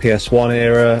 Through the PS1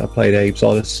 era, I played Abe's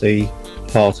Odyssey,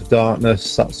 Heart of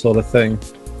Darkness, that sort of thing.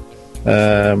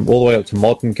 All the way up to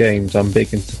modern games, I'm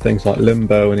big into things like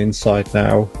Limbo and Inside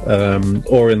Now,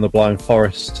 or In the Blind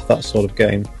Forest, that sort of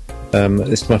game.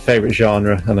 It's my favourite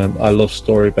genre, and I love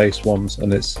story-based ones,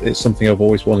 and it's something I've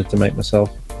always wanted to make myself.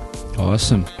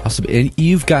 Awesome. And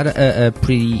you've got a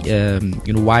pretty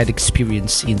wide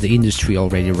experience in the industry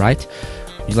already, right?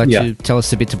 Would you like to tell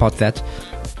us a bit about that?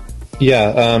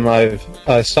 Yeah,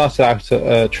 I started out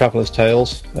at Traveller's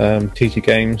Tales, TT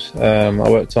Games. I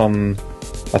worked on,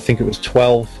 I think it was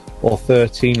 12 or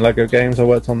 13 Lego games I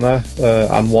worked on there,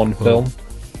 and one film.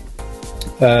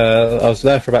 I was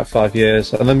there for about 5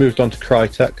 years, and then moved on to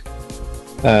Crytek.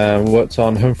 Worked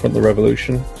on Homefront: The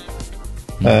Revolution,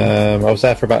 I was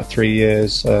there for about 3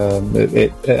 years.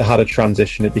 It had a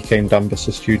transition. It became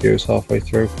Dambuster Studios halfway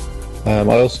through. I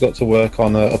also got to work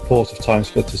on a port of Time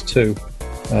Splitters 2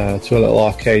 to a little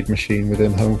arcade machine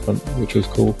within Homefront, which was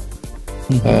cool.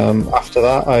 After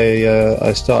that,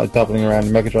 I started dabbling around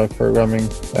in Mega Drive programming,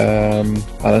 and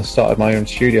I started my own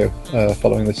studio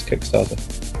following this Kickstarter.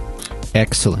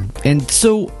 Excellent. And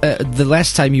so, the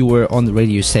last time you were on the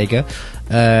Radio Sega,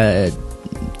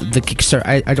 the Kickstarter,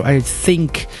 I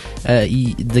think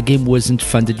the game wasn't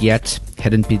funded yet,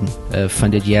 hadn't been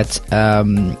funded yet.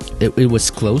 It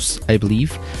was close, I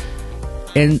believe.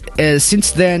 And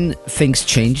since then, things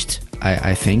changed,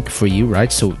 I think, for you,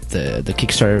 right? So the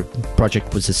Kickstarter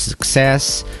project was a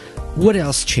success. What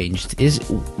else changed?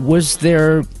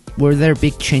 Were there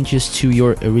big changes to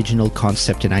your original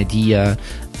concept and idea?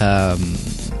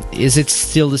 Is it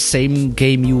still the same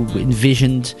game you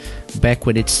envisioned back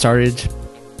when it started?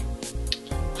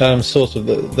 Sort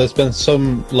of. There's been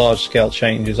some large-scale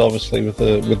changes. Obviously, with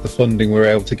the funding, we were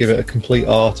able to give it a complete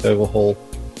art overhaul.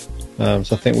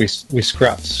 So I think we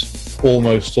scrapped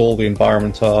almost all the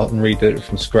environment art and redid it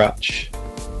from scratch.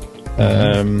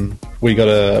 We got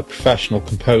a professional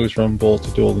composer on board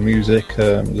to do all the music.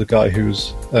 The guy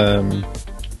who's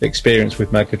experienced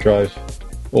with Mega Drive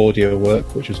audio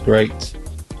work, which was great.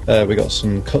 We got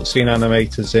some cutscene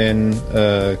animators in,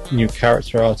 new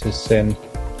character artists in.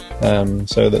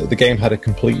 So the game had a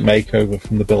complete makeover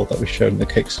from the build that we showed in the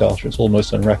Kickstarter. It's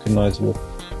almost unrecognisable.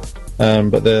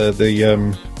 But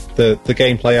the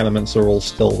gameplay elements are all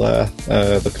still there.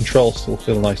 The controls still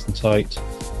feel nice and tight.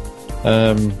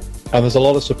 And there's a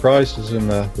lot of surprises in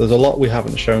there. There's a lot we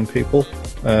haven't shown people.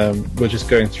 We're just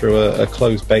going through a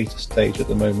closed beta stage at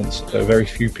the moment, so very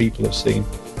few people have seen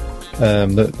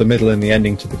the middle and the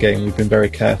ending to the game. We've been very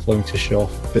careful only to show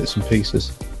off bits and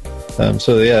pieces.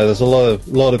 So yeah, there's a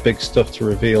lot of big stuff to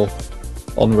reveal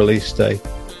on release day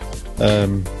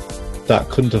that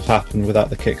couldn't have happened without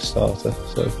the Kickstarter.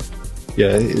 So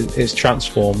yeah, it's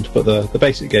transformed, but the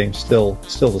basic game's still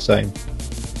the same.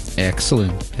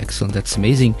 Excellent. That's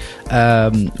amazing.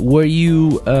 Were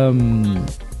you?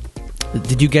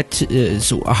 Did you get?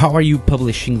 So how are you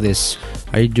publishing this?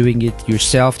 Are you doing it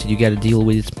yourself? Did you get a deal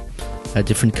with a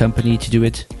different company to do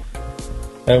it?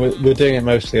 We're doing it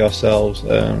mostly ourselves.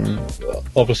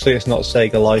 Obviously, it's not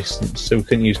Sega licensed, so we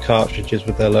couldn't use cartridges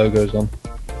with their logos on.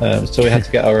 So we had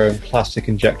to get our own plastic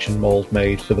injection mold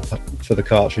made for the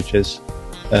cartridges,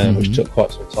 which took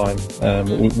quite some time.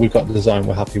 We've got the design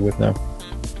we're happy with now.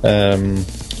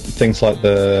 Things like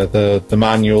the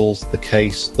manuals, the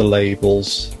case, the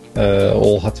labels,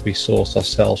 all had to be sourced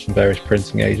ourselves from various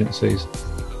printing agencies.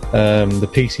 The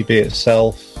PCB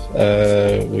itself,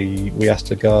 we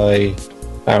asked a guy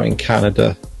out in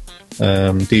Canada,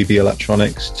 DB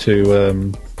Electronics,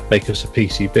 to make us a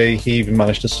PCB. He even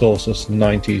managed to source us some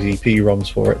 90s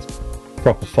EP-ROMs for it,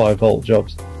 proper 5-volt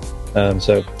jobs.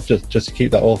 So just to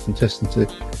keep that authenticity.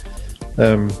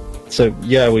 So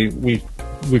yeah,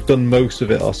 we've done most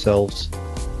of it ourselves.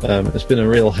 It's been a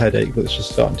real headache, but it's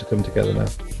just starting to come together now.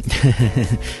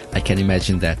 I can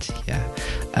imagine that, yeah.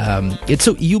 And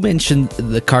so you mentioned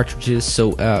the cartridges,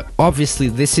 so obviously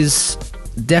this is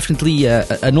definitely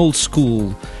an old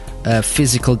school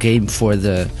physical game for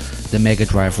the Mega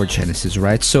Drive or Genesis,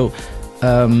 right? So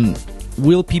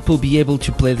will people be able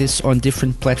to play this on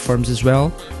different platforms as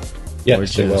well?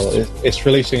 Yes, it will. It's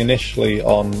releasing initially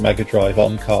on Mega Drive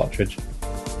on cartridge,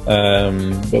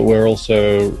 but we're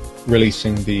also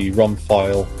releasing the ROM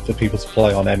file for people to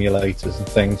play on emulators and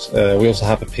things. We also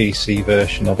have a PC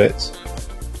version of it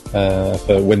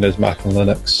for Windows, Mac and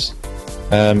Linux,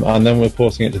 and then we're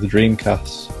porting it to the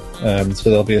Dreamcast, so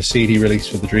there'll be a CD release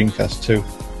for the Dreamcast too.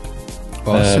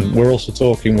 Awesome. We're also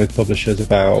talking with publishers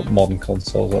about modern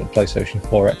consoles like PlayStation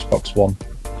 4, Xbox One.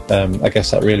 I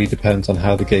guess that really depends on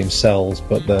how the game sells,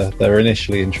 but they're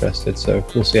initially interested, so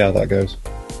we'll see how that goes.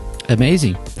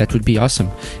 Amazing. That would be awesome.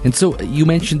 And so you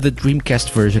mentioned the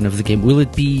Dreamcast version of the game. Will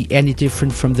it be any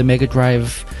different from the Mega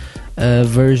Drive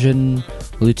version?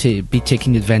 Will it be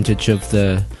taking advantage of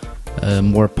the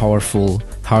more powerful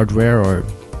hardware, or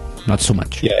not so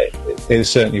much? Yeah, it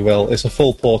certainly will. It's a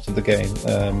full port of the game.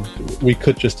 We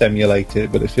could just emulate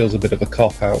it, but it feels a bit of a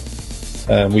cop-out.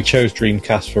 We chose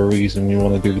Dreamcast for a reason. We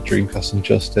want to do the Dreamcast some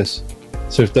justice.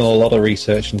 So we've done a lot of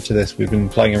research into this. We've been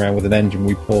playing around with an engine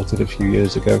we ported a few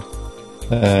years ago,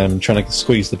 trying to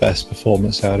squeeze the best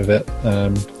performance out of it.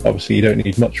 Obviously, you don't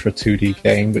need much for a 2D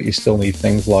game, but you still need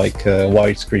things like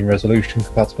widescreen resolution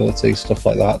compatibility, stuff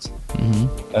like that.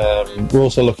 We're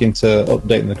also looking to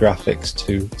update the graphics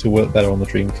to work better on the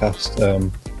Dreamcast,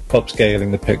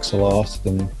 upscaling the pixel art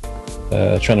and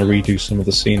trying to redo some of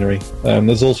the scenery.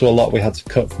 There's also a lot we had to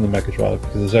cut from the Mega Drive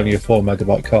because there's only a 4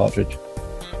 megabyte cartridge.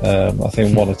 I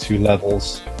think 1 or 2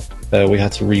 levels we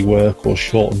had to rework or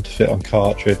shorten to fit on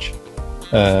cartridge.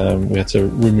 We had to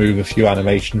remove a few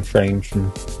animation frames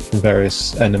from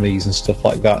various enemies and stuff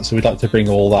like that. So we'd like to bring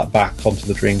all that back onto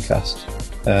the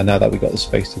Dreamcast now that we've got the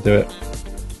space to do it.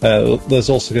 There's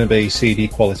also going to be CD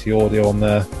quality audio on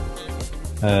there.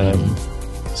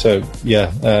 So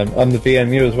yeah, and the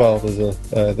VMU as well.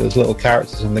 There's little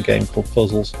characters in the game called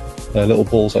puzzles, little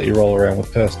balls that you roll around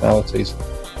with personalities.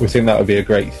 We think that would be a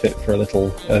great fit for a little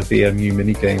VMU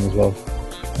mini game as well,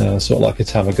 sort of like a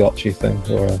Tamagotchi thing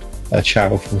or a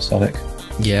Chow from Sonic.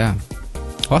 Yeah,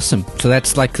 awesome. So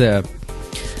that's like the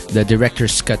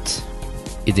director's cut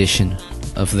edition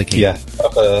of the game. Yeah,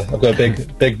 I've got a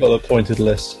big bullet pointed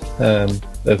list of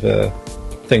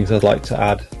things I'd like to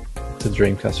add to the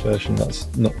Dreamcast version that's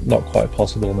not quite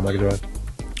possible on the Mega Drive.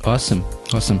 Awesome.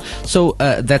 So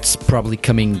that's probably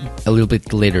coming a little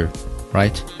bit later,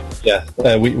 right? Yeah,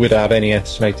 we would have any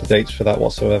estimated dates for that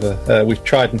whatsoever. We've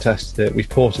tried and tested it. We've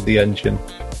ported the engine,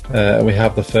 and we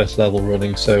have the first level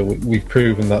running. So we've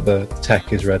proven that the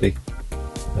tech is ready.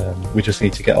 We just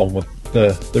need to get on with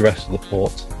the rest of the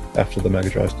port after the Mega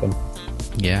Drive's done.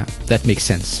 Yeah, that makes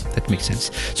sense.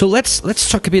 So let's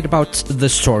talk a bit about the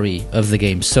story of the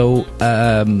game. So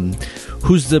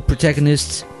who's the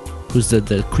protagonist? Who's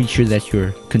the creature that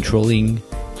you're controlling?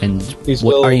 And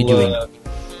what are you doing?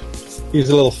 He's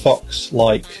a little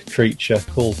fox-like creature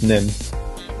called Nim.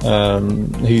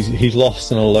 He's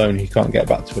lost and alone. He can't get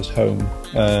back to his home.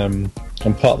 And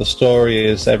part of the story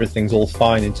is everything's all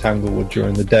fine in Tanglewood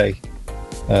during the day.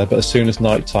 But as soon as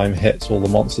nighttime hits, all the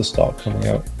monsters start coming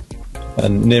out.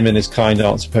 And Nim and his kind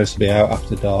aren't supposed to be out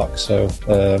after dark, so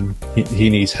he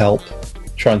needs help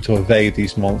trying to evade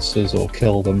these monsters or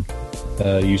kill them,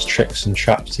 use tricks and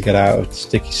traps to get out of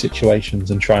sticky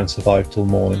situations and try and survive till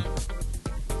morning.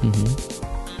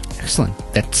 Excellent.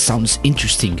 That sounds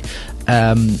interesting.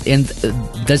 And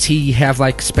does he have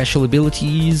like special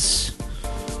abilities?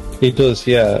 He does,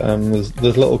 yeah.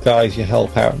 There's little guys you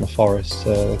help out in the forest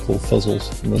called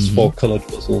fuzzles, and there's 4 coloured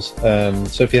fuzzles.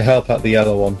 So if you help out the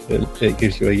yellow one, it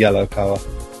gives you a yellow power,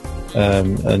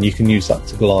 and you can use that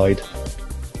to glide.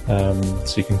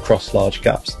 So you can cross large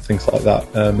gaps and things like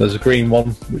that. There's a green one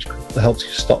which helps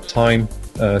you stop time,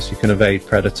 so you can evade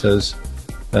predators,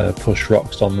 push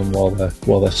rocks on them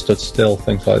while they're stood still,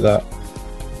 things like that.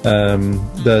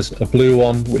 There's a blue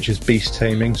one which is beast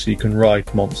taming, so you can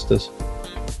ride monsters.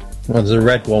 And there's a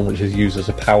red one which is used as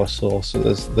a power source. So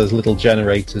there's little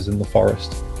generators in the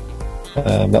forest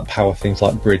that power things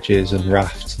like bridges and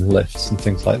rafts and lifts and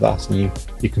things like that. And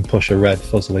you can push a red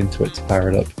fuzzle into it to power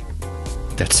it up.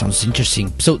 That sounds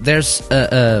interesting. So there's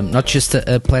not just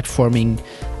a platforming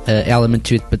element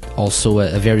to it, but also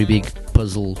a very big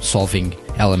puzzle solving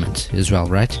element as well,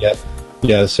 right?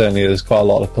 Yeah, certainly there's quite a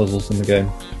lot of puzzles in the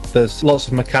game. There's lots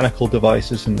of mechanical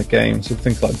devices in the game, so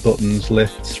things like buttons,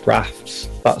 lifts, rafts,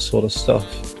 that sort of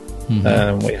stuff.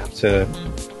 We have to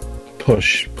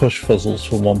push fuzzles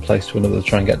from one place to another to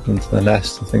try and get them to the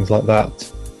nest and things like that.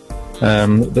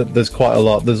 There's quite a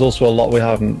lot. There's also a lot we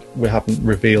haven't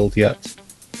revealed yet.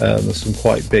 There's some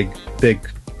quite big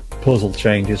puzzle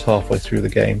changes halfway through the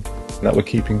game that we're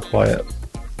keeping quiet.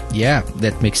 Yeah,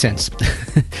 that makes sense.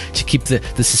 To keep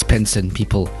the suspense and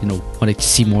people, wanting to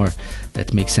see more.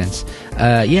 That makes sense.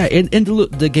 Yeah, and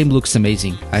the game looks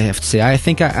amazing, I have to say. I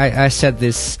think I said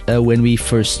this when we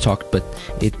first talked, but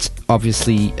it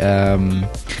obviously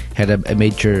had a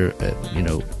major,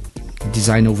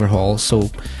 design overhaul. So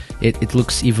it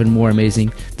looks even more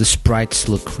amazing. The sprites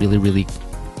look really, really,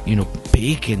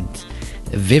 big and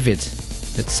vivid.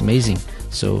 That's amazing.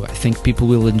 So I think people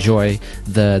will enjoy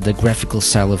the graphical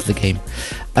style of the game.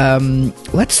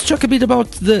 Let's talk a bit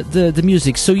about the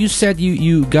music. So you said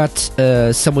you got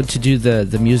someone to do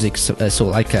the music, so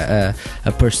like a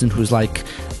person who's like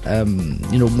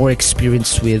more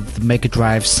experienced with Mega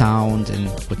Drive sound and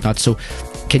whatnot. So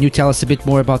can you tell us a bit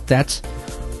more about that?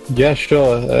 Yeah,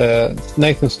 sure.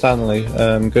 Nathan Stanley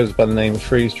goes by the name of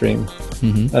Freeze Dream.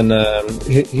 And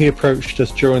he approached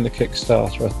us during the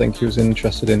Kickstarter. I think he was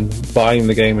interested in buying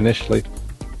the game initially,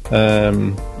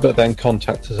 but then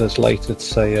contacted us later to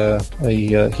say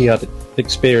he had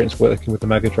experience working with the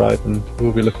Mega Drive and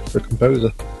we'll be looking for a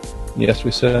composer. Yes,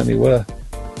 we certainly were.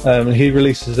 He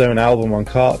released his own album on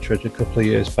cartridge a couple of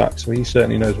years back, so he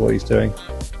certainly knows what he's doing.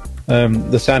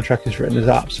 The soundtrack he's written is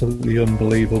absolutely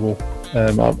unbelievable.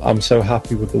 I'm so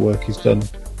happy with the work he's done.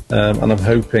 And I'm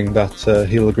hoping that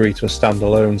he'll agree to a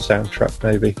standalone soundtrack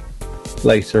maybe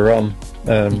later on.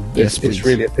 Yes, it's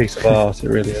really a piece of art, it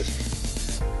really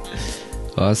is.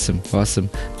 Awesome.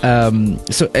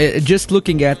 So just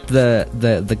looking at the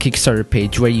Kickstarter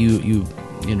page where you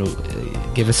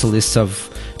give us a list of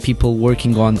people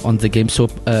working on the game. So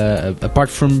apart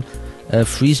from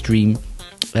Freeze Dream,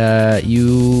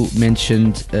 you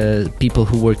mentioned people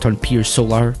who worked on Pier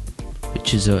Solar,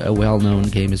 which is a well-known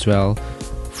game as well.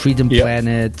 Freedom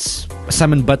Planet,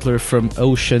 Simon Butler from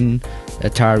Ocean,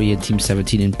 Atari, and Team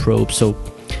 17 and Probe. So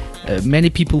many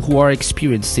people who are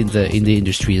experienced in the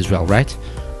industry as well, right?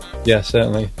 Yeah,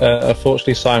 certainly.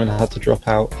 Unfortunately, Simon had to drop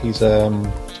out. He's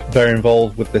very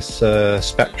involved with this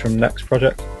Spectrum Next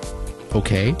project.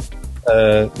 Okay.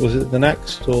 Was it the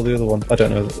Next or the other one? I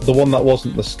don't know. The one that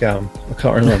wasn't the scam. I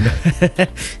can't remember.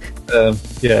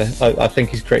 I think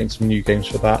he's creating some new games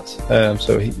for that.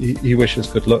 So he wishes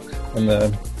good luck. And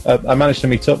I managed to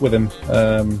meet up with him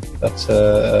at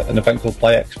an event called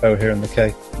Play Expo here in the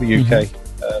UK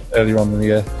earlier on in the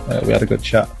year. We had a good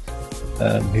chat.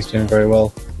 He's doing very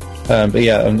well. But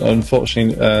yeah,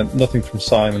 unfortunately, nothing from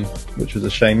Simon, which was a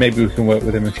shame. Maybe we can work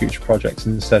with him in future projects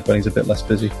instead when he's a bit less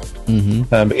busy.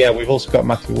 But yeah, we've also got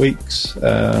Matthew Weeks,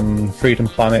 Freedom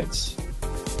Planet,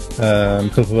 a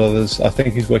couple of others. I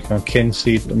think he's working on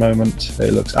Kinseed at the moment.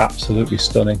 It looks absolutely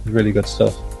stunning, really good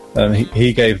stuff.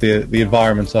 He gave the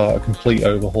environment art a complete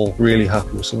overhaul. Really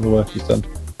happy with some of the work he's done.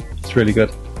 It's really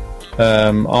good.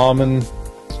 Armin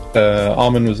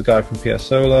was a guy from PS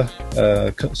Solar,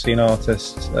 cutscene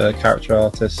artist, character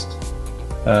artist.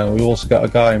 We've also got a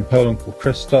guy in Poland called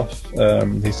Christoph.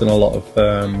 He's done a lot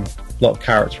of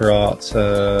character art,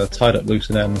 tied up loose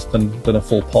ends, done a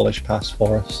full polish pass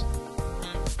for us.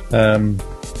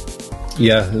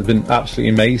 It's been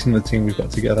absolutely amazing, the team we've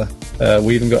got together.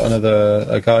 We even got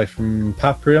a guy from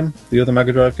Paprium, the other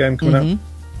Mega Drive game coming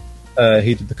out.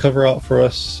 He did the cover art for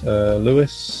us.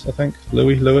 Lewis, I think.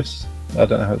 Lewis. I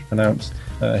don't know how it's pronounced.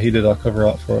 He did our cover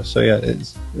art for us. So yeah,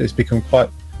 it's become quite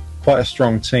a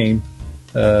strong team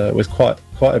with quite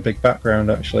a big background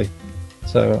actually.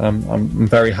 So I'm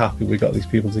very happy we got these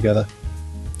people together.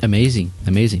 Amazing,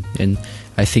 and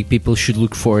I think people should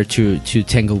look forward to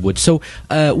Tanglewood. So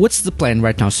what's the plan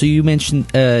right now? So you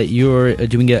mentioned you're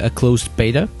doing a closed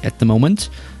beta at the moment.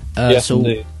 Yes,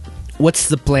 indeed. What's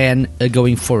the plan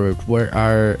going forward? Where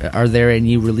are there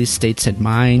any release dates in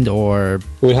mind, or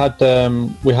we had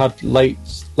late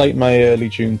May, early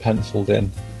June penciled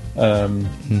in,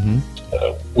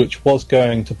 which was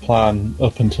going to plan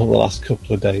up until the last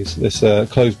couple of days. This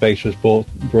closed beta has brought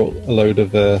a load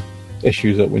of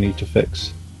issues that we need to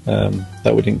fix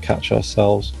that we didn't catch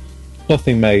ourselves.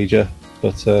 Nothing major,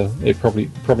 but it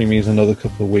probably means another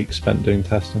couple of weeks spent doing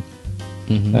testing.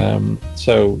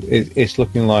 So it's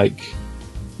looking like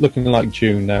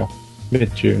June now,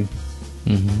 mid-June.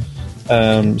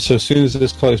 So as soon as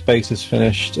this closed beta is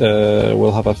finished,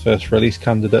 we'll have our first release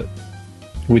candidate.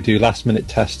 We do last-minute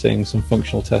testing, some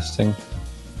functional testing,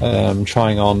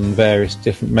 trying on various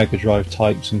different Mega Drive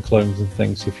types and clones and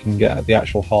things, if you can get the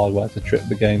actual hardware to trip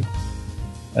the game.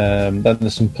 Then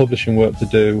there's some publishing work to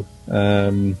do.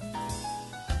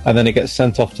 And then it gets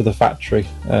sent off to the factory.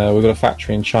 We've got a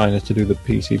factory in China to do the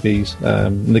PCBs.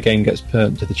 And the game gets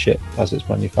burnt to the chip as it's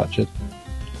manufactured.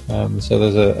 So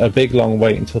there's a big long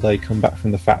wait until they come back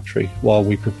from the factory while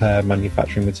we prepare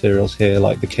manufacturing materials here,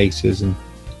 like the cases and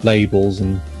labels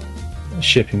and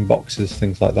shipping boxes,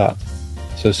 things like that.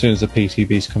 So as soon as the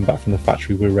PCBs come back from the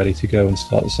factory, we're ready to go and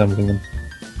start assembling them.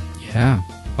 Yeah,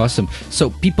 awesome.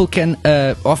 So people can,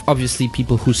 obviously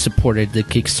people who supported the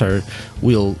Kickstarter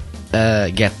will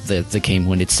get the game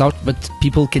when it's out, but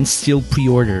people can still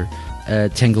pre-order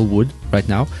Tanglewood right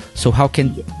now. So how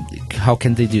can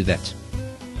they do that?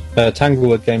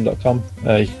 Tanglewoodgame.com.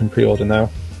 You can pre-order now.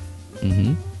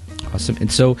 Awesome.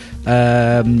 And so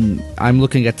I'm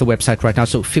looking at the website right now.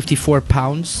 So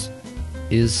 £54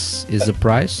 is the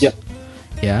price. Yep.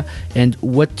 Yeah. And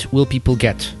what will people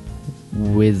get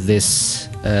with this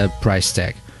price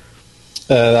tag?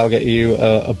 That'll get you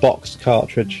a boxed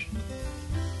cartridge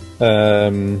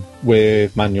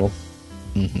with manual.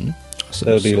 So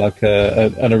it'll be like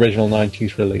an original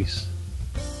 90s release.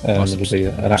 Awesome. It'll be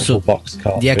an actual box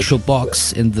cartridge. The actual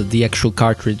box and the actual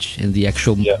cartridge and the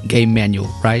actual game manual,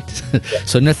 right?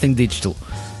 So nothing digital.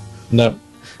 No.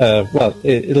 Well,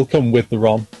 it'll come with the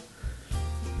ROM.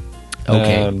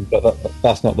 Okay. But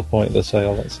that's not the point of the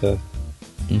sale. That's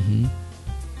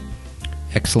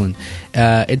Excellent.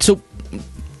 And so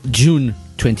June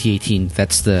 2018,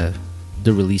 that's the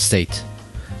release date.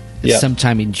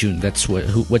 Sometime in June. That's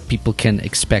what people can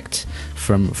expect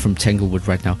from Tanglewood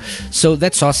right now. So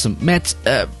that's awesome, Matt.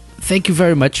 thank you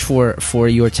very much for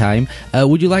your time.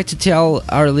 Would you like to tell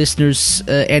our listeners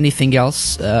anything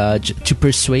else to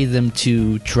persuade them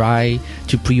to try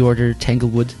to pre-order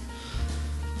Tanglewood?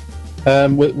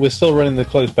 We're still running the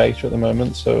closed beta at the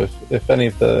moment, so if any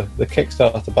of the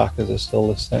Kickstarter backers are still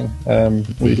listening,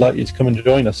 we'd like you to come and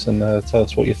join us and tell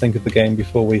us what you think of the game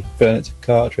before we burn it to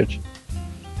cartridge.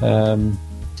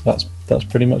 That's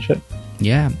pretty much it.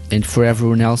 Yeah, and for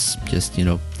everyone else, just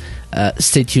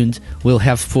stay tuned. We'll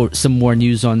have some more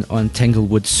news on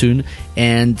Tanglewood soon.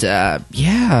 And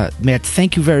Matt,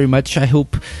 thank you very much. I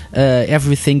hope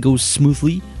everything goes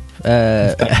smoothly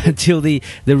until the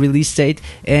release date,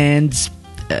 and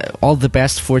all the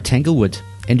best for Tanglewood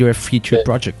and your future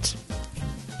projects.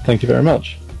 Thank you very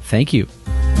much. Thank you.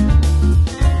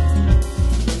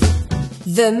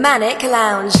 The Manic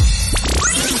Lounge.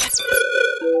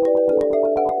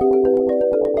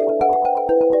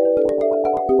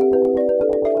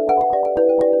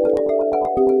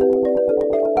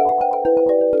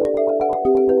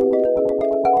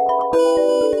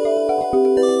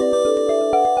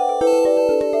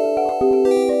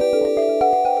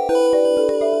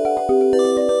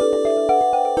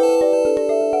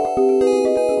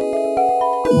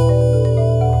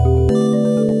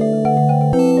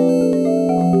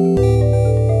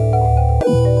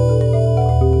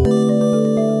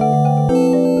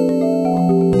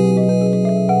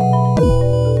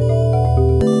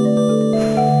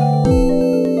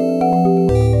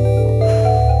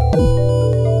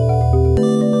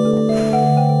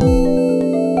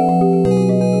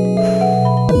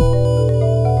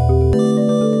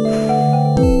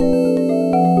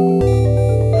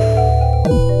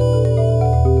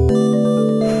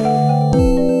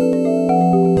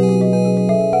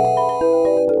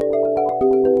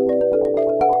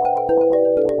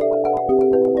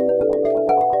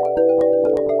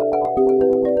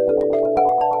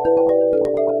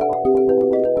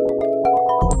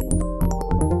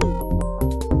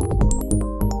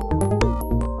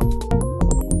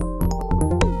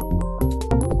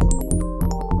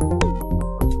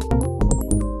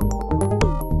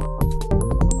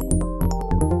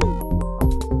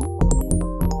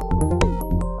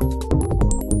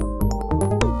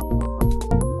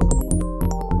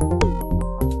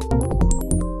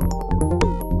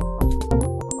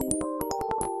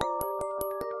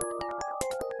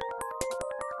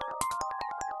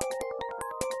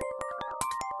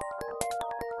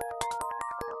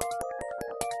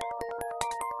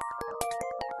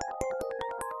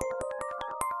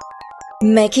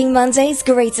 Making Mondays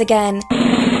great again.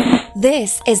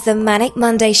 This is the Manic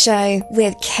Monday Show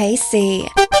with KC.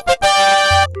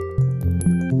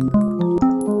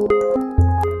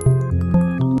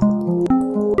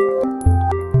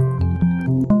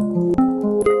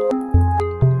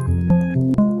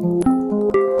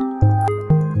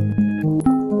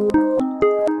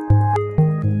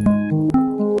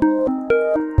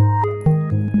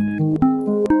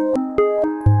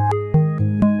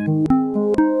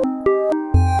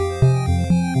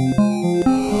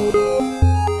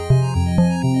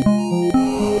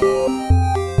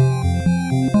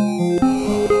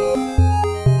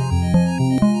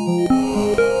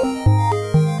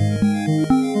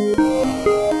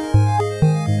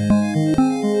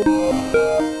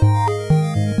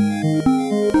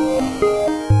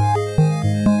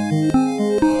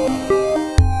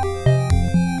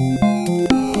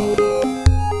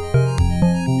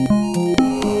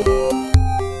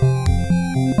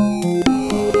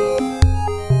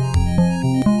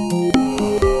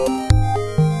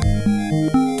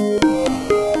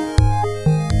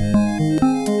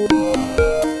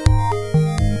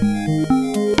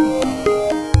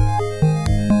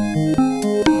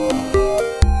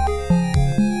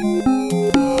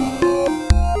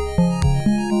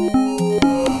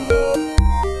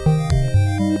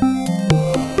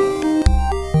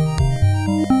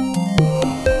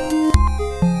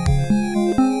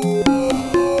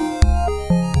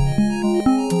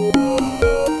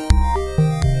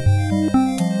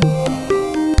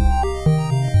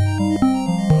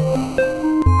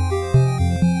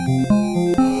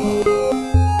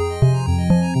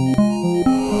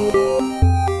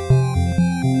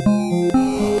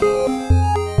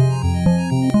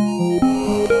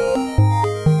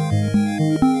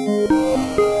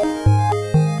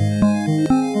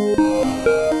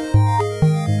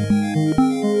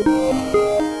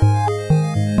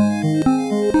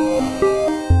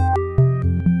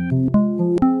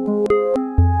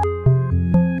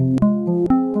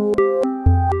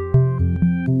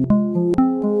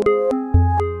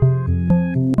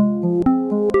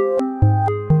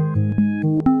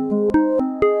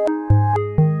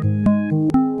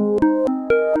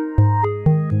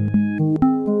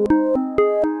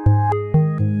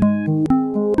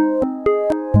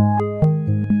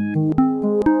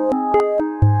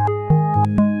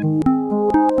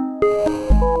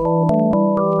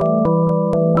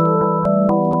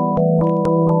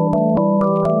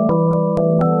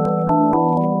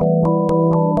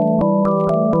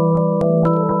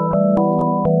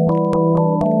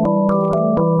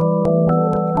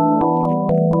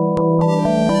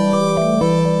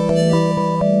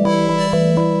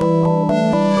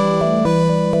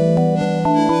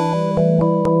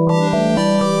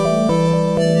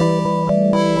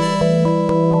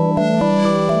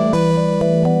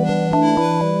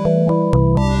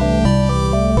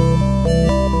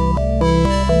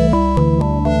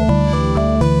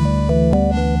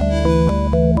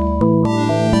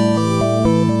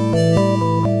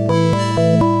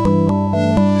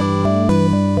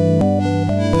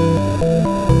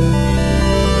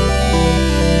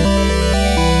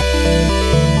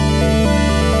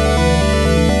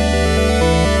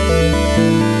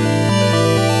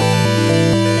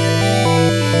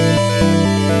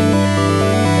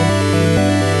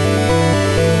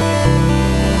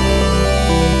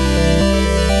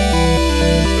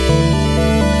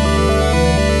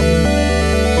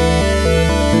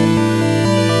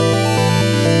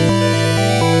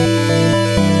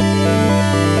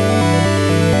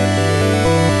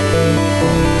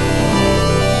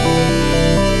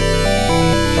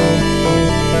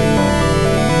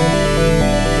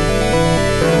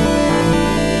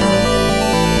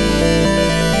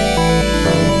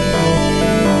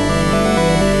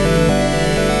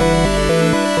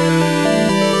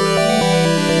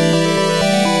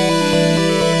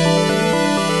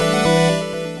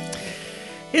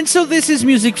 And so this is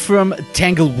music from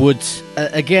Tanglewood.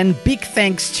 Again, big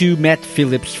thanks to Matt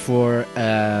Phillips for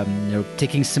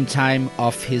taking some time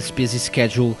off his busy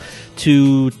schedule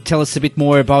to tell us a bit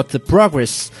more about the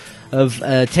progress of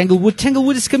Tanglewood.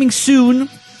 Tanglewood is coming soon,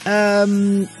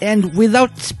 and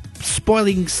without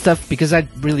spoiling stuff, because I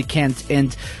really can't,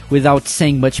 and without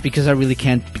saying much, because I really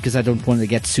can't, because I don't want to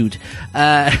get sued.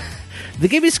 The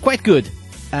game is quite good.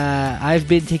 I've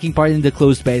been taking part in the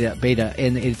closed beta,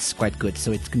 and it's quite good.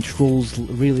 So it controls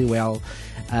really well.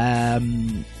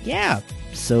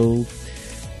 So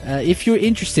if you're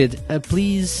interested,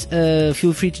 please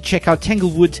feel free to check out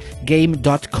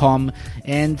tanglewoodgame.com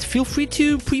and feel free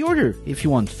to pre-order if you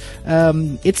want.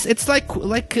 It's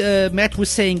like Matt was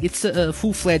saying, it's a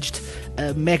full-fledged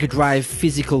Mega Drive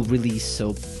physical release,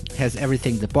 so it has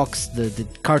everything: the box, the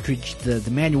cartridge,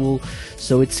 the manual.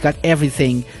 So it's got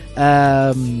everything.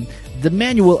 The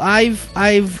manual, I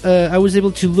was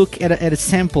able to look at a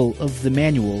sample of the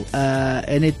manual,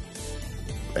 and it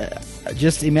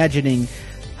just imagining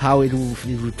how it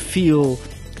would feel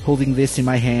holding this in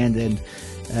my hand, and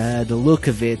the look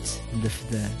of it,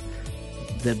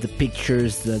 the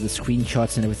pictures, the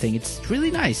screenshots and everything. It's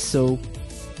really nice. So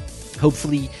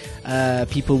hopefully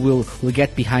people will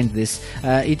get behind this.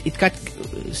 It got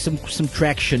some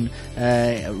traction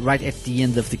right at the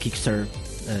end of the Kickstarter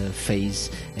phase,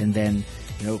 and then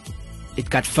it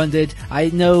got funded. I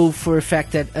know for a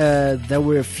fact that there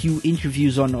were a few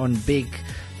interviews on big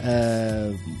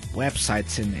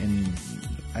websites, and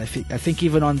I think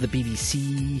even on the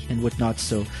BBC and whatnot.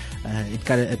 So it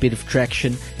got a bit of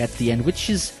traction at the end, which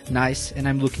is nice, and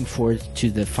I'm looking forward to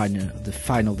the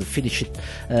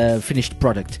finished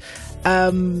product.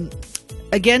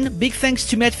 Again, big thanks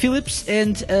to Matt Phillips,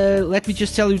 and let me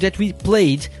just tell you that we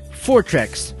played 4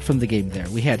 tracks from the game there.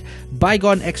 We had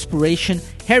Bygone Exploration,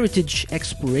 Heritage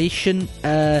Exploration,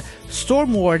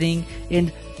 Storm Warning,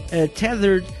 and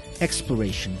Tethered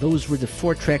Exploration. Those were the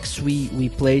 4 tracks we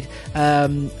played.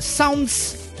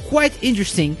 Sounds quite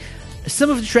interesting.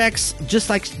 Some of the tracks, just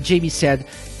like Jamie said,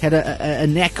 had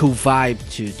an echo vibe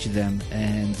to them,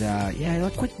 and I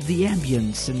like quite the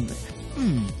ambience, and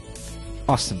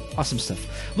awesome stuff.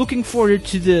 Looking forward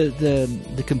to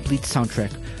the complete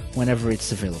soundtrack whenever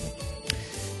it's available.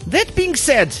 That being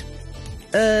said,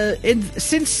 and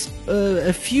since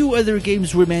a few other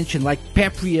games were mentioned, like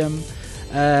Paprium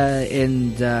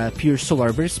and Pure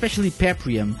Solar, but especially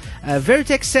Paprium,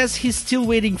 Veritex says he's still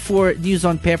waiting for news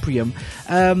on Paprium.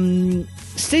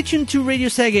 Stay tuned to Radio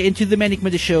Sega and to the Manic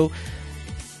Monday Show,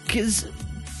 because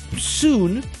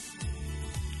soon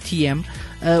TM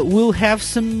we'll have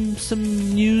some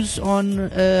news on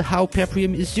how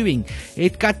Paprium is doing.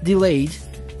 It got delayed,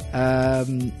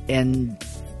 and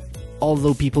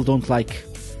although people don't like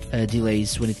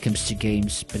delays when it comes to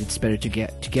games, but it's better to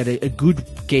get a good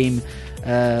game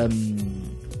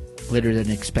later than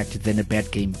expected than a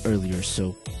bad game earlier.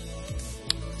 So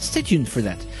stay tuned for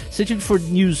that. Stay tuned for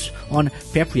news on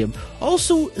Paprium.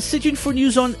 Also, stay tuned for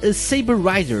news on Saber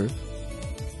Rider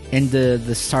and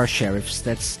the Star Sheriffs.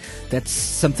 That's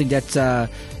something that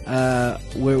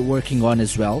we're working on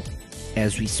as well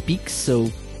as we speak. So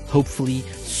hopefully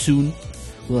soon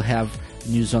we'll have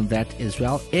news on that as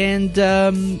well, and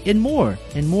more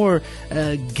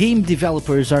game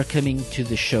developers are coming to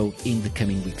the show in the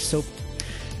coming weeks. So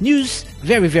news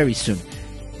very, very soon.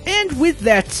 And with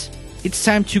that, it's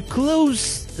time to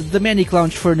close the Manic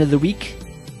Lounge for another week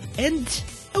and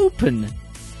open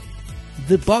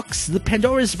the box, the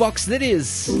Pandora's box that is.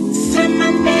 Say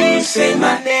my name, say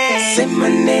my name, say my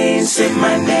name, say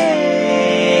my name.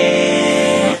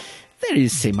 That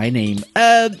is Say My Name.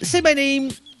 Say My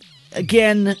Name.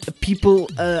 Again, people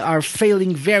are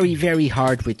failing very, very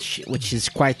hard, which is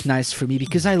quite nice for me,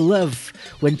 because I love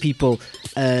when people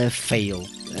fail.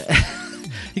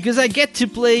 Because I get to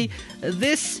play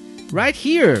this right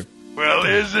here. Well,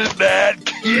 isn't that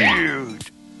cute?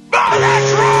 But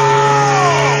that's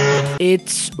wrong!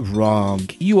 It's wrong.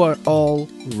 You are all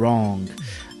wrong.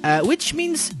 Which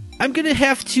means I'm going to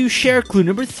have to share clue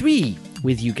number 3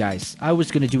 with you guys. I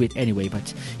was going to do it anyway,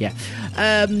 but yeah.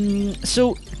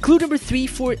 So, clue number 3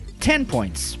 for 10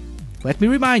 points. Let me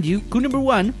remind you, clue number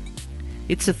 1,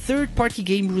 it's a third-party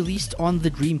game released on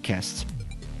the Dreamcast.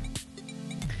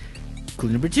 Clue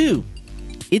number 2,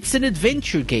 it's an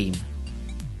adventure game.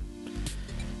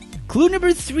 Clue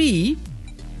number 3,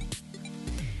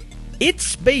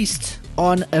 it's based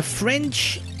on a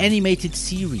French animated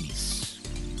series.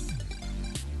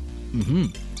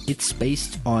 It's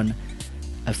based on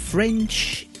a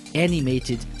French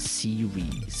animated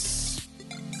series.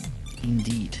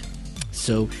 Indeed.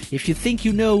 So, if you think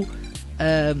you know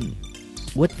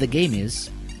what the game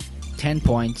is, 10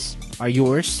 points are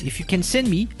yours if you can send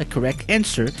me a correct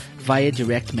answer via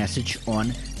direct message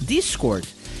on Discord.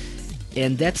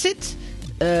 And that's it.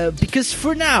 Because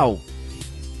for now,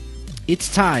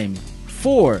 it's time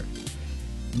for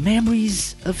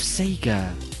Memories of Sega.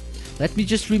 Let me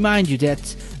just remind you that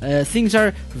things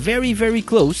are very, very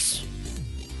close,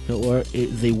 or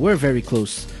they were very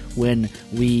close when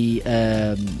we,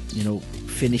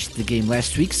 finished the game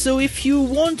last week. So if you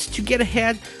want to get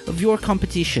ahead of your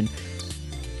competition,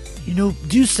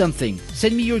 do something.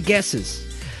 Send me your guesses.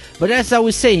 But as I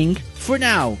was saying, for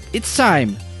now, it's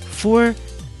time for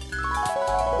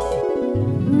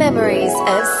Memories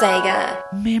of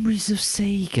Sega. Memories of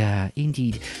Sega,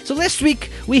 indeed. So last week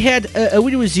we had a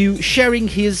winner was you sharing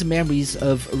his memories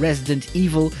of Resident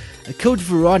Evil Code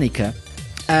Veronica.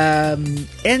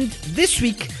 And this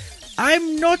week,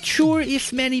 I'm not sure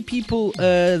if many people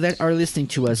that are listening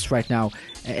to us right now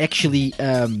actually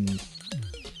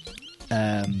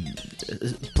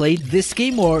played this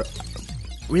game or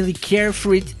really care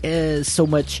for it so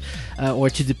much, or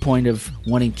to the point of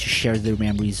wanting to share their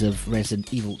memories of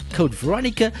Resident Evil Code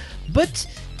Veronica, but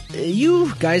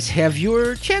you guys have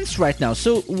your chance right now.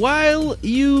 So while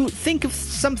you think of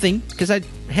something, because I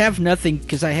have nothing,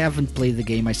 because I haven't played the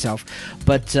game myself,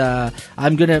 but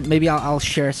I'm gonna, maybe I'll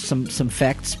share some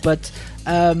facts, but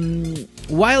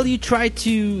while you try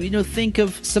to think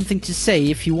of something to say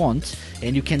if you want,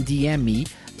 and you can DM me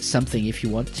something if you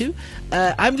want to,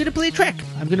 I'm gonna play a track.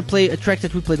 I'm gonna play a track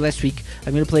that we played last week.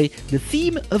 I'm gonna play the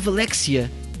theme of Alexia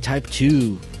Type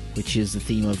 2, which is the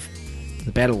theme of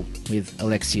the battle with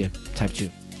Alexia Type 2,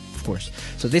 of course.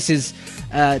 So this is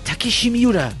Takeshi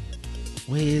Miura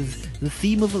with the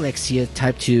theme of Alexia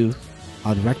Type 2.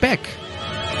 I'll be right back.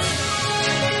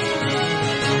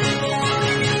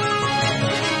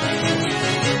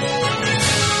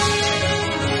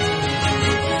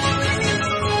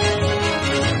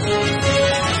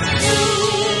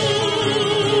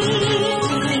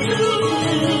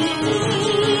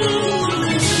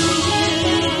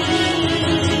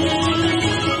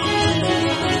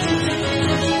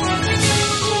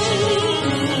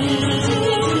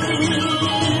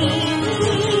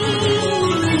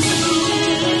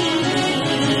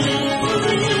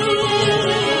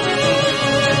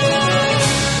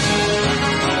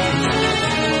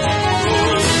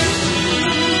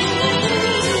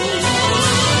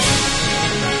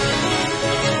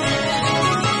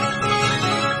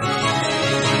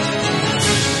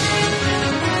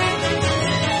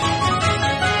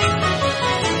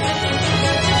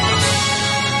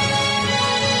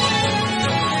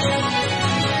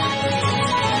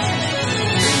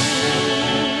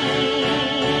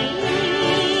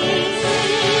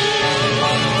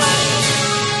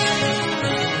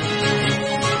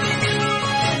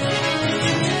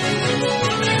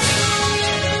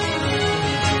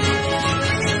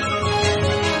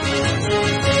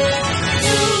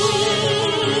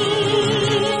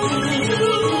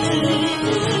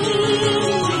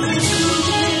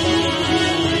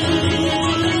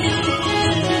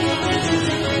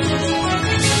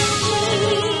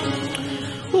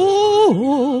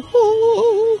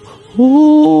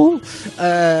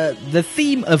 The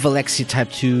theme of Alexia Type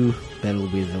 2, battle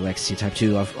with Alexia Type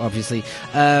 2, obviously,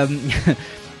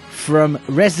 from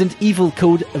Resident Evil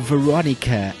Code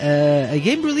Veronica, a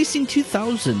game released in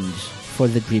 2000 for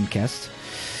the Dreamcast.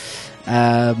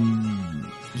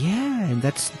 And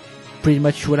that's pretty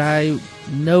much what I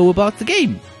know about the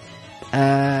game.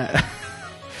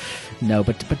 No,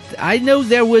 but I know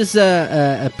there was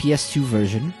a PS2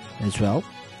 version as well,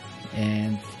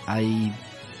 and I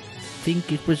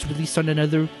think it was released on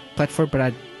another platform, but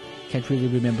I can't really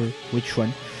remember which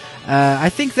one. I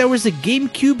think there was a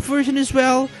GameCube version as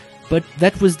well, but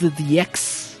that was the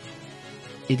X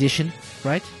edition,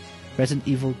 right? Resident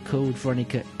Evil Code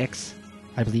Veronica X,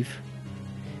 I believe.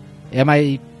 Am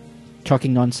I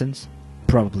talking nonsense?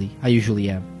 Probably. I usually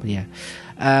am, but yeah.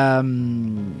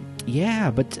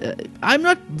 But I'm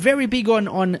not very big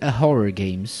on horror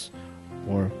games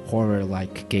or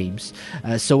horror-like games,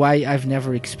 so I've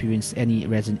never experienced any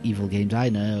Resident Evil games. I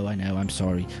know, I'm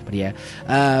sorry, but yeah.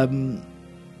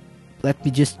 Let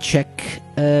me just check.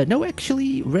 No,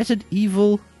 actually, Resident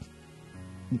Evil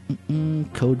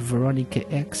Code Veronica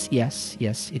X, yes,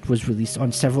 it was released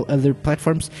on several other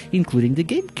platforms, including the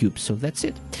GameCube, so that's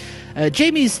it.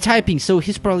 Jamie is typing, so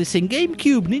he's probably saying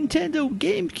GameCube, Nintendo,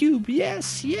 GameCube,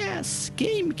 yes,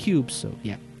 GameCube, so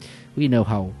yeah, we know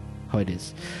how how it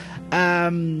is.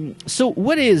 So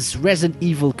what is Resident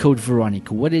Evil Code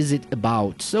Veronica? What is it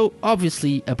about? So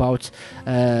obviously about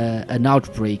an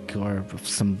outbreak or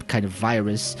some kind of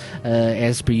virus,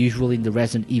 as per usual in the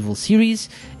Resident Evil series,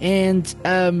 and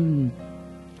and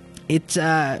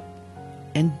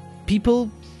people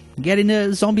get in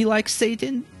a zombie-like state,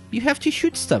 and you have to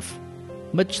shoot stuff,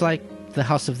 much like the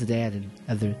House of the Dead and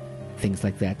other things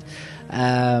like that.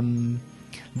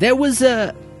 There was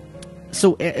the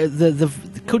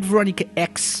Code Veronica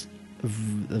X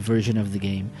version of the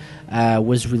game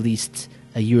was released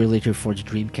a year later for the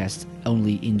Dreamcast,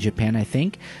 only in Japan, I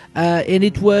think, and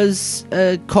it was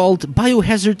called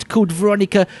Biohazard Code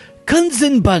Veronica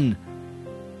Kanzenban.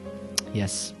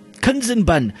 Yes,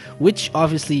 Kanzenban, which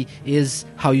obviously is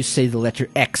how you say the letter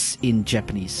X in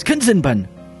Japanese. Kanzenban.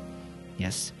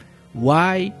 Yes,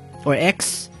 Y or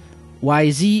X,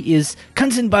 YZ is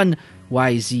Kanzenban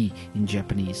YZ in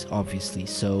Japanese, obviously.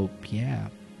 So, yeah.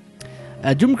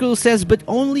 Doomgirl says, but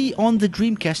only on the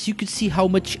Dreamcast you could see how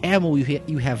much ammo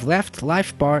you have left,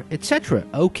 life bar, etc.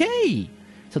 Okay.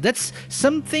 So that's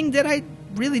something that I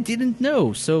really didn't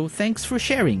know. So thanks for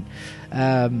sharing.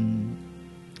 Yeah.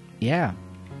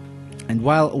 And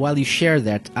while you share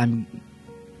that, I'm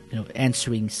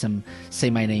answering some Say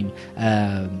My Name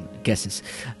guesses.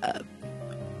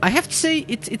 I have to say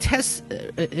it has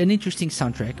an interesting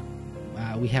soundtrack.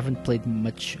 We haven't played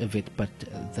much of it, but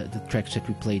the tracks that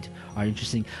we played are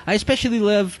interesting. I especially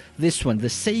love this one, the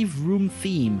Save Room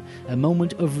theme, A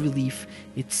Moment of Relief.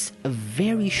 It's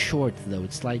very short, though.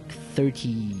 It's like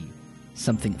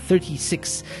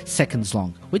 36 seconds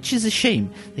long, which is a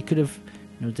shame. They could have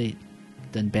they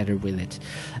done better with it.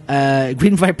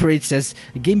 Green Viper 8 says,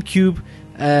 GameCube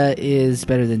is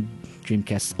better than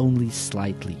Dreamcast, only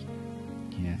slightly.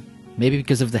 Yeah, maybe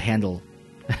because of the handle.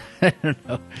 I don't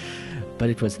know. But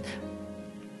it was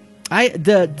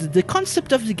the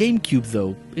concept of the GameCube,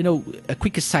 though. A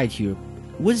quick aside here,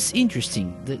 was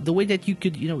interesting. The way that you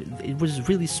could, it was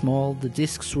really small. The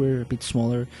discs were a bit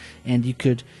smaller, and you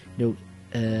could,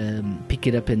 pick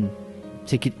it up and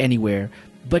take it anywhere.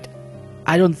 But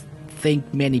I don't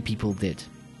think many people did,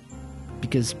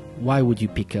 because why would you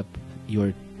pick up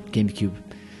your GameCube,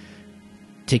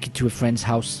 take it to a friend's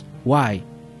house? Why?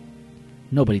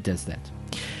 Nobody does that.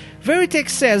 Veritex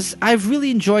says, I've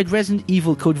really enjoyed Resident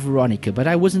Evil Code Veronica, but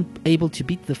I wasn't able to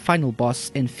beat the final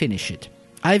boss and finish it.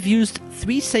 I've used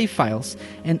 3 save files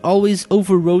and always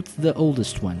overwrote the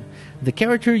oldest one. The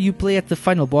character you play at the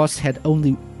final boss had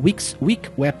only weak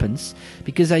weapons,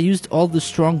 because I used all the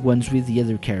strong ones with the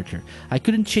other character. I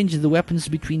couldn't change the weapons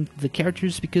between the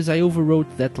characters because I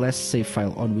overwrote that last save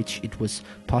file on which it was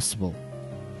possible.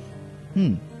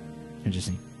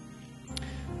 Interesting.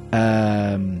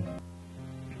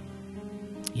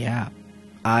 Yeah,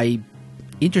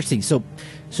 interesting. So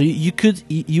you could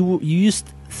you used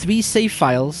 3 save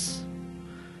files,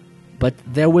 but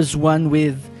there was one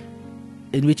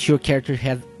in which your character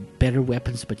had better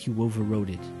weapons, but you overrode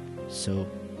it. So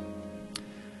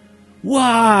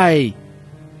why,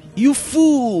 you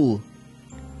fool?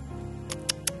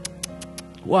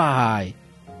 Why?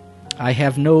 I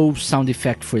have no sound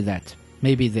effect for that.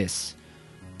 Maybe this.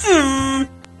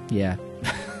 Yeah.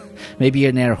 Maybe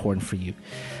an air horn for you.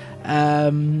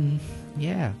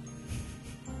 Yeah.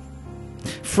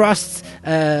 Frost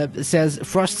says,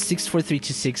 Frost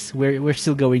 64326. We're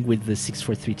still going with the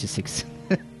 64326.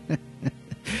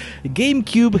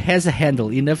 GameCube has a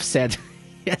handle. Enough said.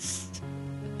 Yes.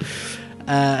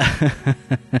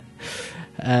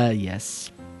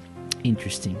 Yes.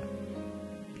 Interesting.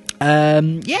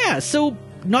 Yeah. So.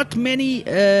 Not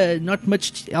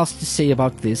much else to say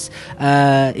about this.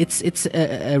 It's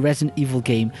a Resident Evil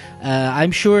game.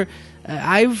 I'm sure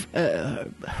I've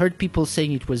heard people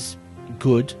saying it was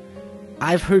good.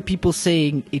 I've heard people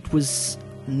saying it was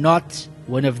not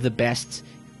one of the best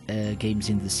games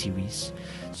in the series.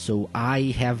 So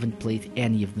I haven't played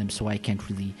any of them, so I can't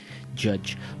really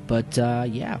judge. But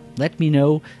yeah, let me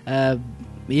know.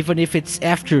 Even if it's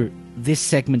after this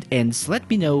segment ends, let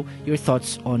me know your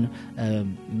thoughts on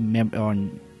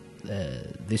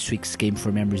this week's game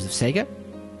for members of Sega,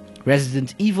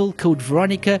 Resident Evil Code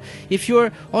Veronica. If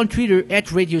you're on Twitter at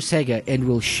Radio Sega, and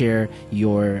we'll share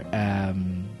your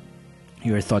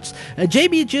thoughts.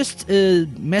 JB just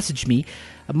messaged me.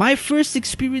 My first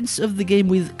experience of the game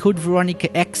with Code Veronica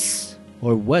X,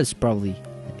 or was probably,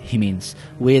 he means,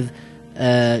 with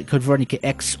Code Veronica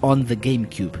X on the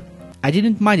GameCube. I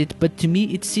didn't mind it, but to me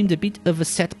it seemed a bit of a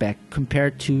setback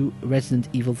compared to Resident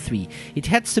Evil 3. It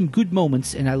had some good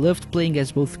moments, and I loved playing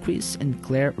as both Chris and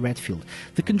Claire Redfield.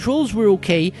 The controls were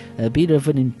okay, a bit of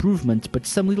an improvement, but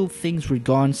some little things were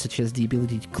gone, such as the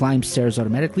ability to climb stairs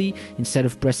automatically instead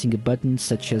of pressing a button,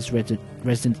 such as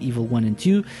Resident Evil 1 and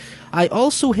 2. I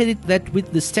also hated that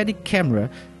with the static camera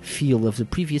feel of the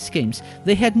previous games,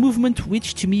 they had movement,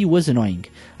 which to me was annoying.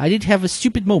 I did have a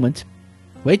stupid moment.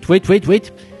 Wait.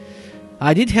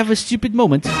 I did have a stupid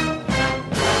moment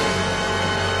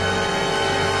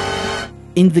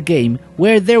in the game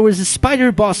where there was a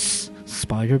spider boss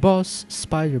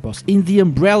in the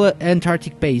Umbrella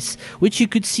Antarctic base, which you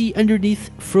could see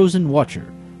underneath frozen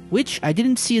water, which I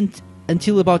didn't see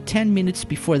until about 10 minutes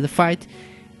before the fight,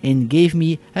 and gave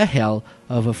me a hell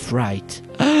of a fright.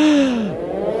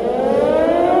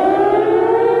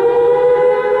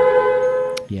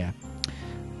 Yeah.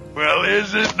 Well,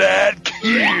 isn't that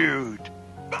cute?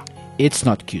 It's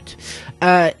not cute.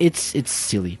 It's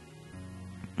silly.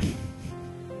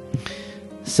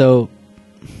 So,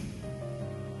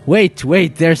 wait,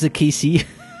 there's a KC.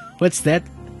 What's that?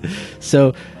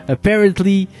 So,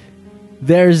 apparently,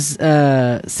 there's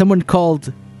someone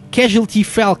called Casualty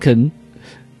Falcon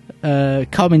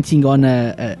commenting on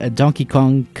a Donkey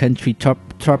Kong Country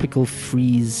Tropical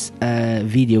Freeze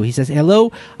video. He says,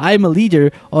 "Hello, I'm a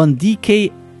leader on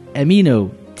DK Amino.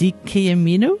 Dick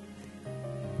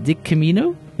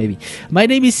Camino? Maybe. My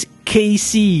name is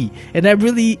KC, and I'm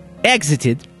really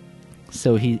exited."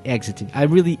 So he exited.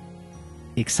 I'm really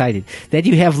excited that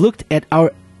you have looked at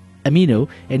our Amino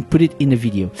and put it in a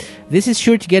video. This is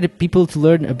sure to get people to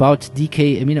learn about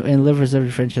DK Amino and lovers of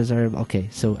the franchise are okay.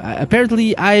 So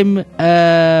apparently I'm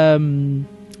I'm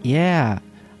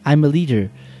a leader.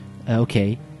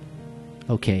 Okay,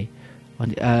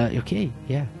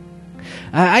 yeah.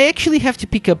 I actually have to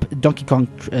pick up Donkey Kong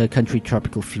Country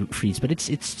Tropical Freeze, but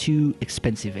it's too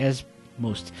expensive, as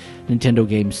most Nintendo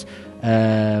games.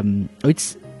 I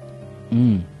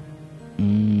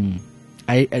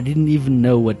didn't even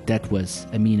know what that was.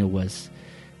 Amino was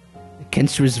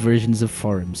cancerous versions of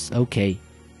forums. Okay,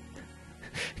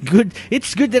 good.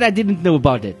 It's good that I didn't know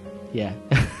about it. Yeah.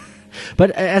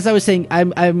 But as I was saying,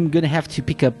 I'm gonna have to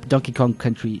pick up Donkey Kong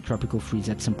Country Tropical Freeze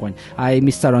at some point. I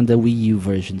missed out on the Wii U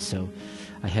version, so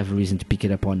I have a reason to pick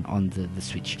it up on the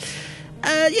Switch.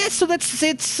 So that's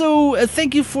it. So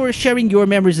thank you for sharing your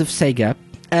memories of Sega.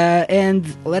 And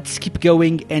let's keep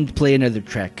going and play another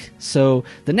track. So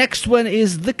the next one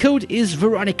is The Code is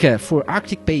Veronica for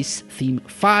Arctic Base Theme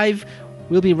 5.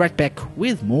 We'll be right back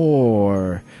with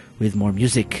more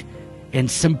music. And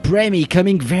some Premi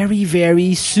coming very,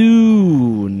 very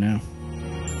soon.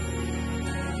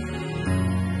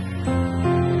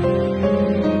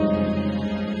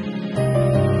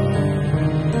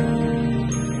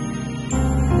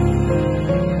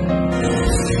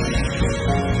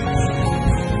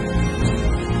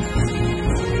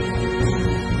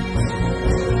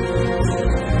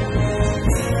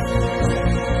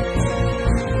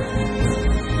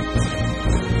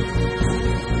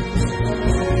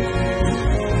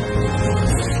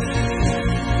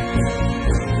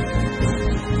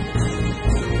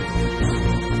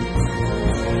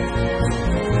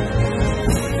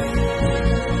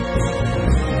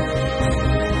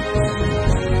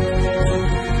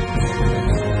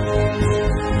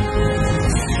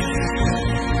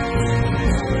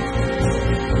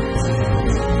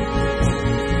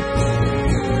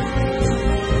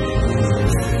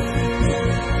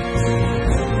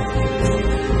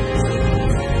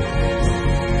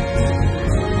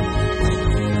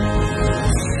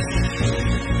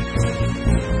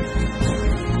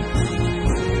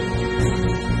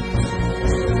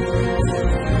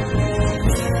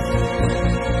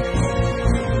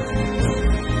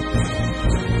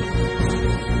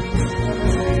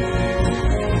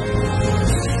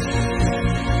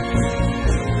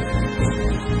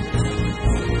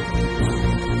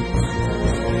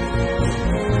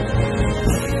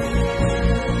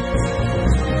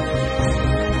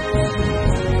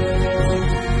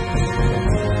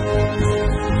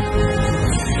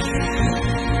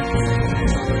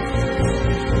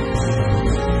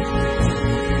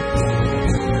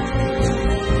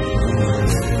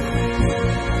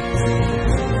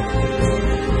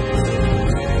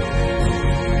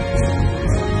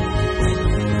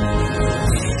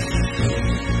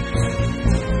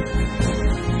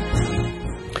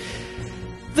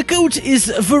 Code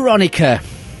is Veronica.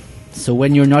 So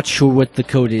when you're not sure what the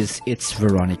code is, it's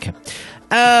Veronica.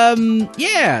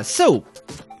 So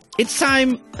it's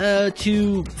time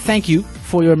to thank you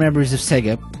for your memories of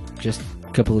Sega. Just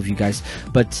couple of you guys,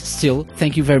 but still,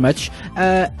 thank you very much.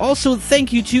 Also,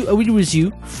 thank you to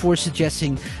Awilurizu for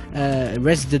suggesting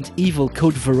Resident Evil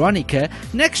Code Veronica.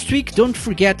 Next week, don't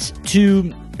forget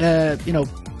to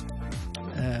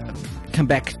come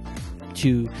back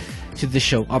to the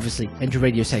show, obviously, and to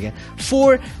Radio Sega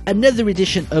for another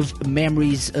edition of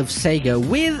Memories of Sega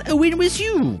with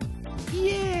Awilurizu.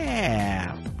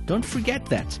 Yeah, don't forget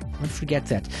that.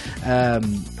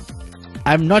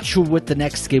 I'm not sure what the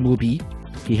next game will be.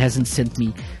 He hasn't sent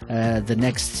me the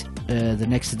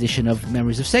next edition of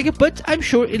Memories of Sega, but I'm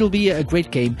sure it'll be a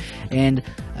great game, and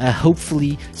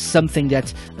hopefully something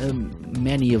that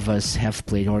many of us have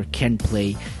played or can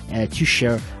play to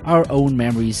share our own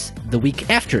memories the week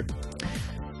after.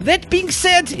 That being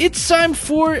said, it's time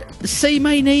for Say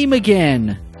My Name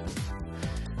Again.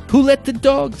 Who let the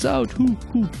dogs out? Who?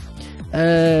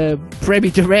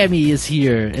 Premi Doremi is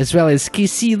here, as well as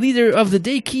KC, leader of the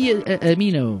Deiki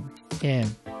Amino. Yeah.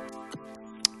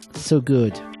 So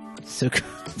good.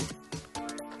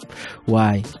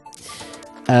 Why?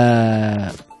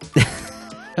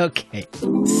 Okay.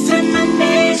 Say my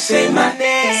name, say my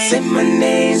name, say my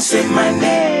name, say my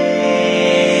name.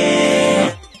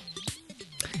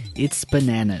 It's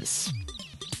Bananas.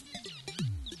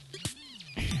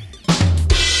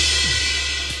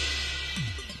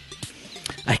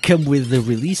 I come with the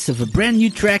release of a brand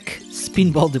new track,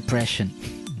 Spinball Depression.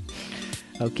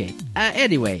 Okay.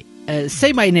 Anyway,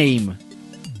 Say My Name.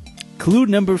 Clue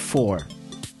number 4.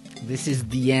 This is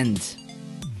the end.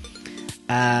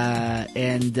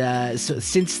 So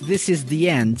since this is the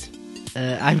end,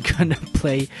 I'm gonna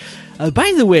play.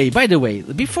 By the way,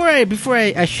 before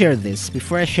I share this,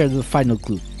 before I share the final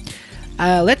clue,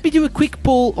 let me do a quick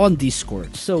poll on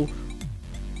Discord. So,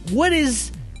 what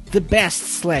is the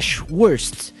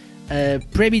best/worst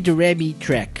Premi Doremi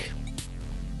track?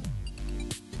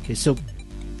 Okay, so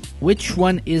which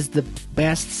one is the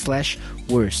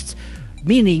best/worst?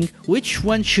 Meaning, which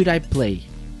one should I play?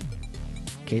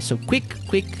 Okay, so quick,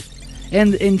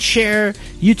 and share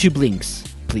YouTube links,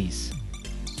 please.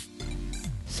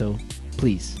 So,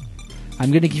 please,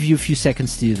 I'm gonna give you a few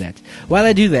seconds to do that. While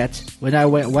I do that,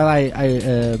 while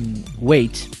I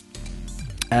wait,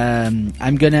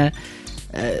 I'm gonna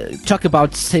talk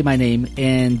about Say My Name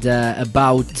and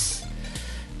about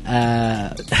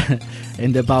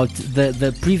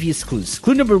the previous clues.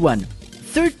 Clue number 1.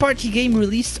 Third-party game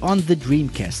released on the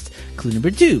Dreamcast. Clue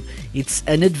number 2. It's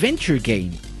an adventure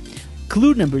game.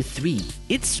 Clue number 3.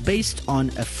 It's based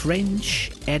on a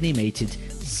French animated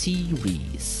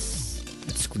series.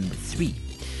 That's clue number 3.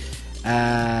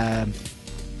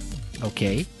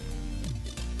 Okay.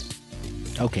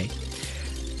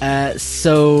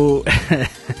 So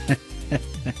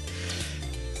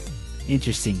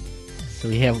interesting. So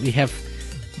we have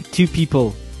two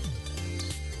people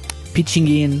pitching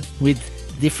in with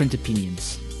different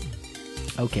opinions.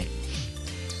 Okay.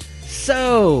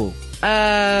 So,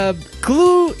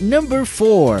 clue number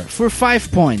 4 for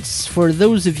 5 points for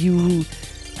those of you who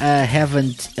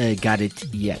haven't got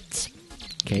it yet.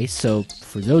 Okay, so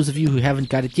for those of you who haven't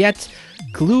got it yet,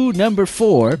 clue number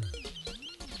 4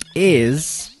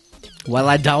 is, while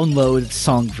I download the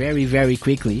song very, very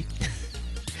quickly,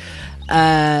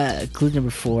 clue number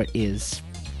 4 is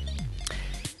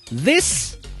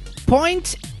this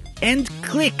point and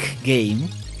click game.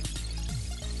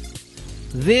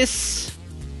 This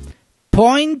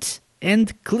point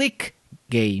and click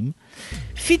game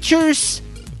features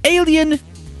alien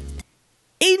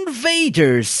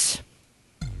invaders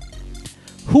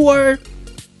who are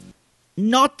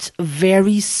not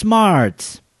very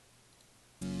smart.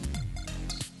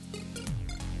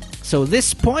 So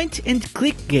this point and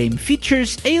click game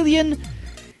features alien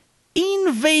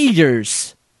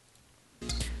invaders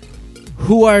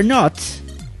who are not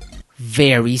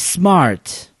very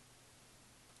smart.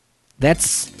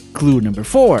 That's clue number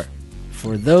 4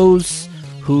 for those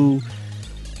who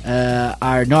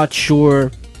are not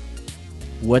sure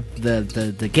what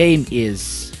the game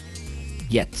is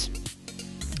yet.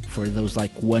 For those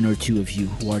like 1 or 2 of you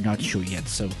who are not sure yet.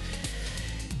 So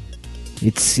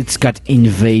it's got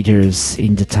invaders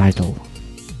in the title.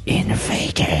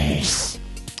 Invaders.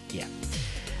 Yeah.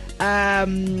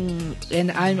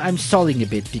 And I'm stalling a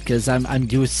bit because I'm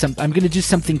gonna do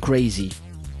something crazy.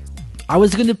 I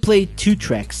was gonna play 2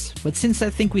 tracks, but since I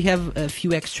think we have a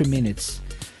few extra minutes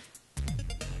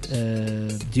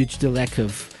due to the lack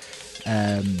of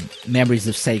Memories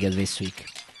of Sega this week,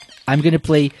 I'm gonna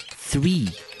play 3,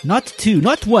 not 2,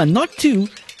 not 1, not 2,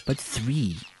 but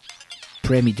 3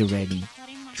 Premi Doremi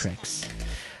tracks.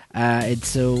 And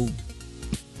so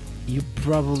you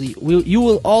probably will. You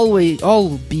will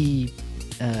all be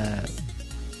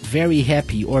very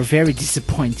happy or very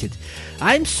disappointed.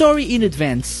 I'm sorry in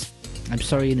advance.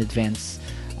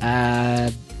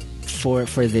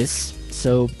 For this.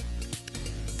 So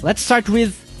let's start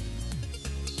with,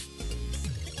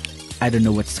 I don't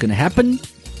know what's gonna happen.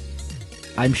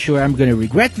 I'm sure I'm gonna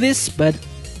regret this, but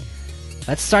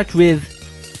let's start with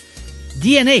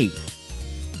DNA,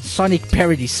 Sonic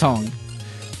parody song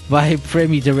by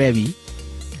Premi de Remy.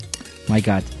 My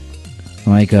god.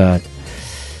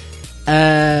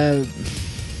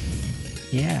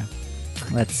 Yeah,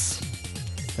 let's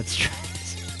try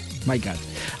this. My god.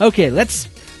 Okay,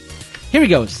 here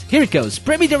it goes.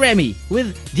 Premi de Remy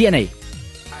with DNA.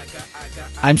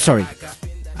 I'm sorry.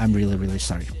 I'm really, really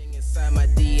sorry. My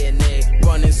DNA,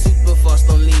 running super fast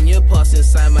on linear paths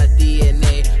inside my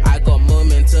DNA. I got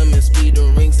momentum and speed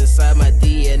and rings inside my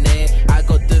DNA. I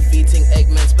got defeating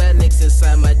Eggman's badniks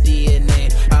inside my DNA.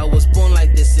 I was born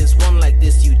like this, since one like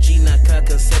this, Eugenia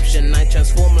conception. I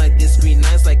transform like this, green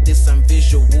eyes like this, I'm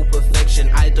visual perfection.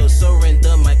 I don't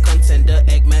surrender my contender,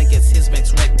 Eggman gets his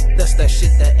max wrecked. That's that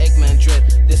shit that Eggman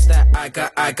dread. This that I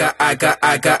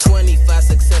got 25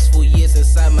 successful years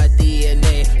inside my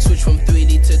DNA. Switch from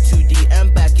 3D to 2D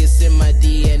and back, it's in my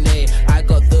DNA. I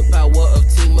got the power of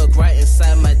teamwork right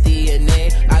inside my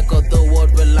DNA. I got the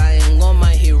world relying on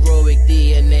my heroic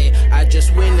DNA. I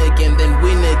just win again, then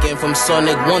win again. From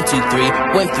Sonic 1, 2, 3,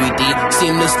 went 3D.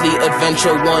 Seamlessly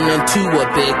adventure 1 and 2 were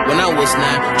big. When I was 9,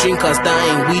 Dreamcast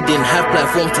dying, we didn't have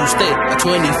platform to stay. At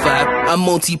 25, I'm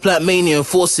multi-plat mania,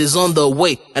 forces on the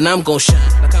way. And I'm gon' shine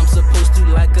like I'm supposed to,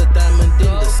 like a diamond in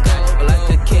the sky. Or like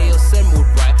a Chaos Emerald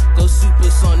bright, go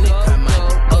supersonic, I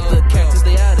might. Other characters,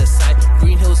 they out of sight.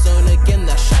 Green Hill Zone again,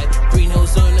 that shite. Green Hill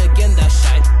Zone again, that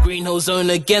shite. Green Hill Zone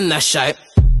again, that shite.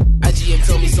 IGM,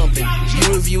 tell me something.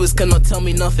 You reviewers cannot tell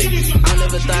me nothing. I'll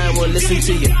never die, I won't listen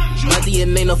to you. My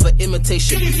DNA not for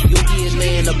imitation. Your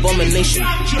DNA an abomination.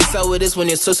 That's how it is when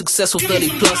you're so successful.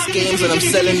 30 plus games and I'm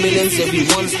selling millions.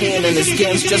 Everyone's hating and it's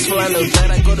getting stressful. I know that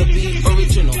I gotta be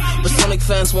original. But Sonic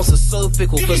fans want us so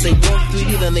fickle. First they want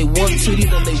 3D, then they want 2D,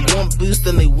 then they want boost,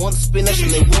 then they want spinach,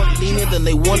 and they want linear, then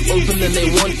they want open, then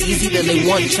they want easy, then they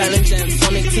want challenge. And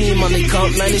Sonic team on they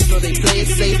can't manage, so they play it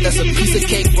safe. That's a piece of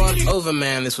cake run over,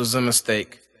 man. This was a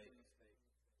mistake.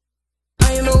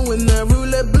 I know when that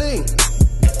roulette blink,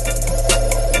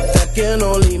 that can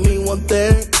only mean one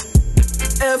thing.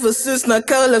 Ever since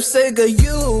Nakal left Sega,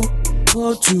 you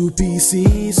port to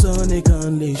PC, Sonic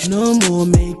Unleashed. No more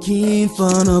making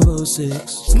fun of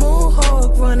 06. Small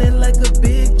hog running like a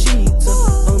big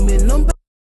cheetah.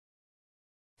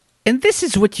 And this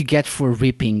is what you get for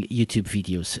ripping YouTube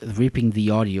videos, ripping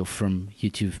the audio from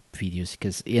YouTube videos,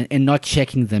 and not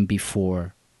checking them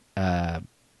before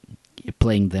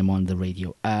playing them on the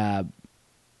radio.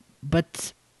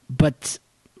 But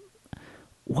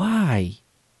why?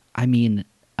 I mean,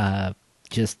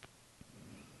 just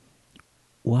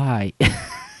why?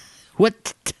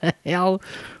 What the hell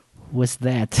was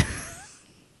that?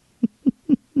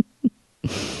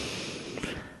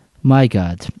 My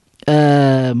God.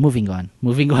 Moving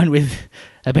on with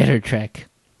a better track.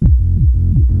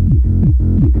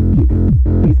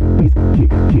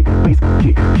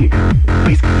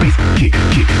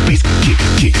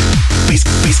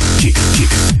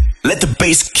 Let the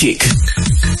bass kick.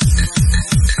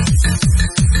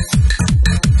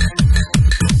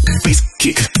 Bass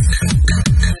kick. Kick.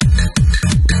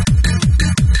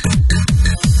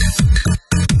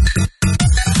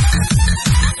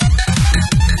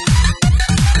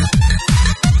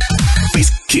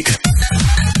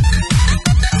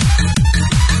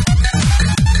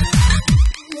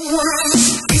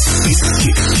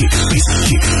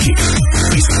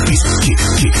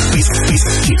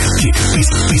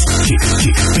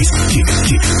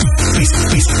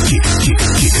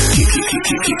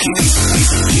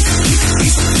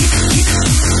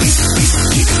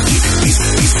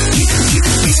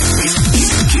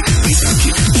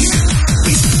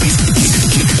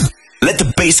 Let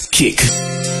the bass kick.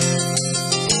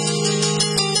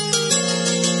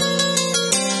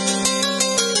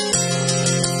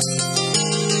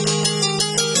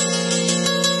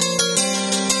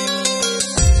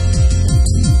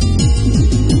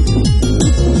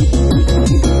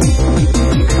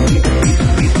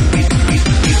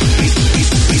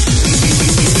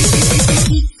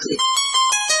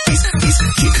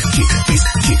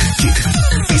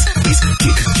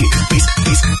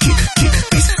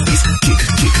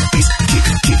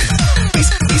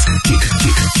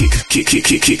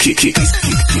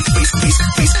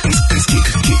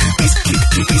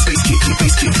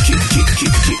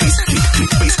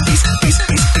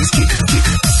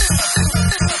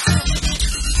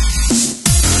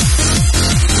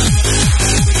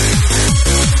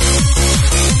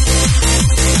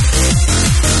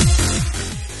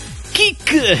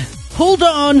 Hold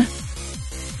on.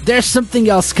 There's something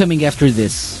else coming after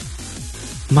this.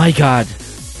 My God.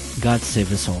 God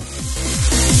save us all.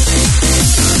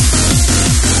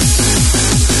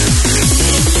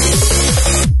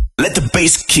 Let the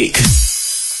bass kick.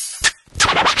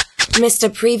 Missed a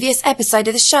previous episode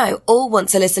of the show or want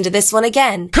to listen to this one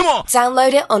again? Come on!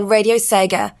 Download it on Radio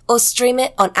Sega or stream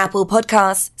it on Apple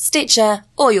Podcasts, Stitcher,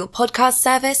 or your podcast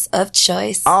service of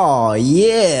choice. Oh,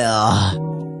 yeah!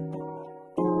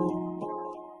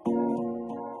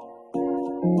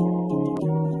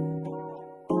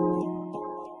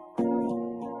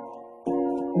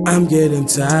 I'm getting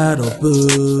tired of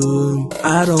boom.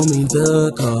 I don't mean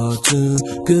the cartoon.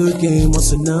 Good game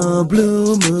once in a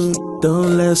blue moon.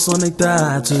 Don't let Sonic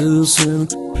die too soon.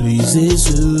 Please,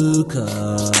 Izuka.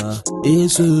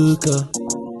 Izuka.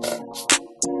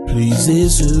 Please,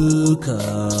 Izuka.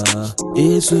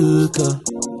 Izuka.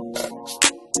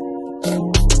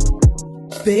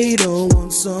 They don't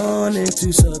want Sonic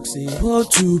to succeed. Port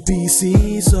to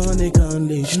PC, Sonic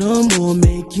Unleashed. No more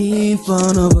making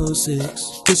fun of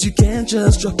 06. Cause you can't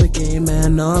just drop a game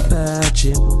and not patch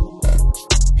it.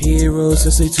 Heroes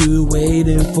SA2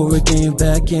 waiting for a game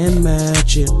that can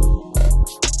match it.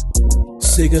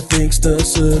 Sega thinks the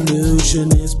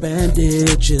solution is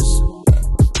bandages.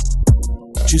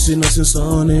 Juicing us in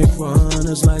Sonic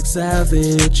runners like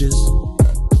savages.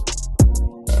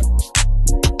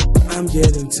 I'm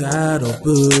getting tired of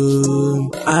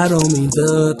boom. I don't mean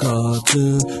the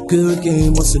cartoon. Good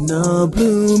game once in a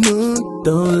blue moon.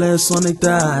 Don't let Sonic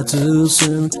die too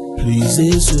soon. Please,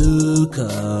 Izuka.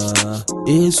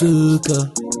 Izuka.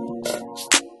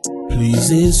 Please,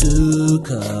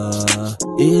 Izuka.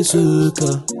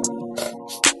 Izuka.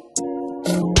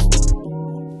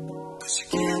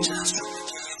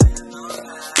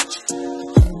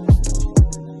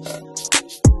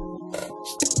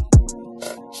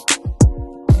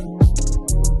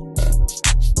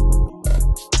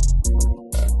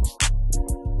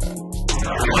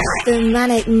 The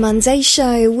Manic Monday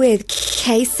Show with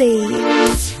Casey.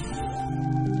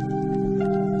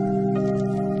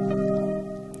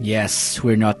 Yes,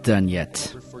 we're not done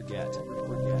yet. I've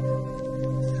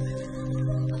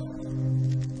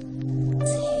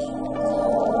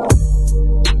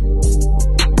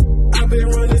been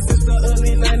running since the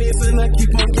early 90s and I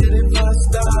keep on getting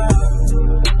faster.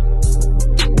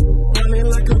 Running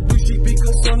like a bushy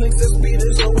because Sonic's the speed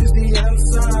is always the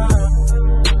answer.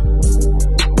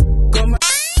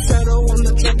 On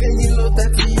the track and you know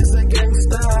that he is a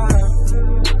gangster.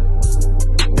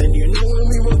 And you know when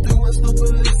we run through a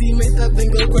stupid he made that thing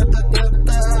go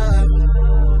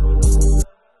grata-ta-ta.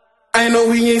 I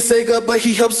know he ain't Sega but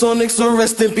he helps Sonic, so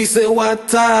rest in peace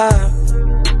Iwata.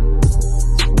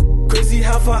 Crazy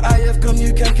how far I have come,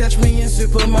 you can't catch me in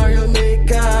Super Mario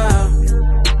Maker.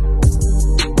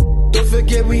 Don't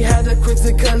forget we had a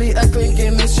critically acclaimed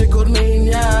game this shit called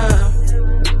Mania.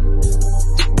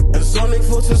 Sonic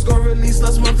Forces got released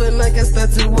last month and I guess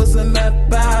that it wasn't that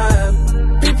bad.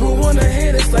 People wanna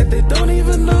hate us like they don't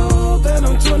even know that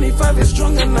I'm 25 is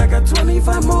strong and I got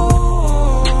 25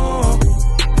 more.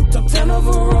 Top 10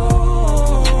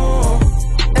 overall.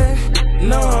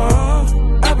 No,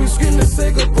 I be screaming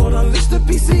Sega board, unleash the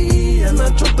PC and I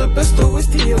dropped the best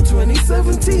OST of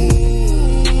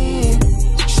 2017.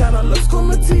 Shout out Love's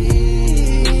Committee.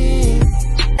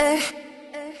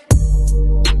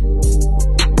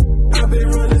 I've been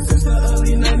running since the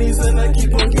early 90s and I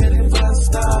keep on getting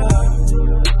faster.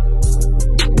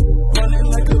 Running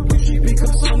like a bushy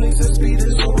because Sonic's the speed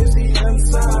is always the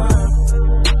answer.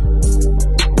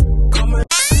 Come and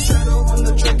shadow on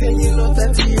the track and you know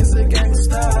that he is a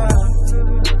gangster.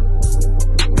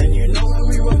 And you know when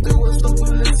we run through a stop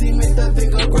bullets he make that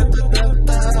thing go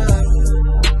grata-ta-ta.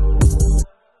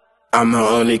 I'm the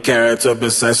only character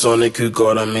besides Sonic who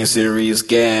got a main series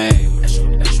game.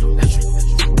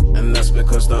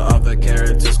 Because the other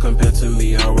characters compared to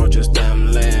me are all just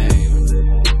damn lame.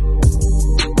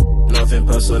 Nothing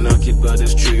personal, but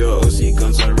it's true, your OC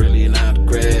guns are really not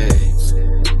great.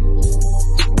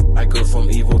 I go from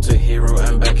evil to hero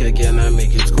and back again, I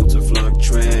make it cool to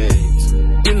fluctuate.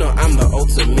 You know I'm the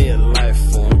ultimate life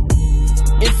form.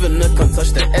 Infinite can't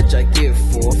touch the edge I give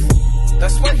forth.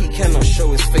 That's why he cannot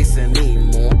show his face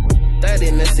anymore. Died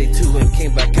in SA2 and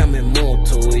came back, I'm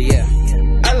immortal, yeah.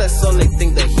 I let Sonic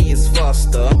think that he is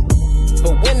faster,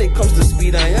 but when it comes to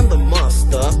speed, I am the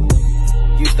master.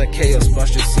 Use the chaos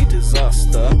brush to see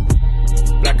disaster.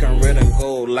 Black and red and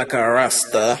gold like a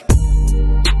rasta.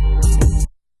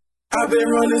 I've been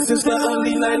running since the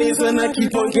early 90s and I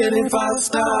keep on getting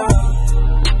faster.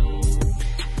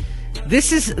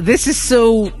 This is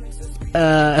so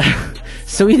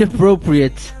so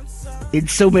inappropriate in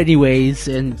so many ways,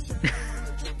 and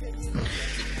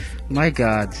my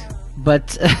God,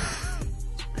 but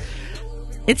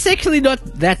it's actually not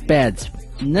that bad.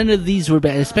 None of these were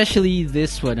bad, especially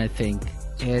this one, I think.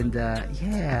 And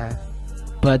yeah,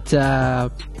 but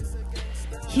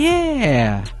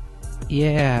yeah,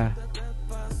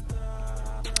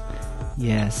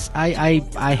 yes,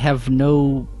 I have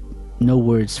no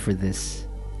words for this.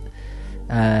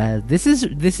 This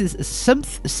is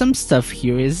some stuff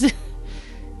here is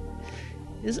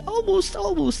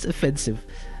almost offensive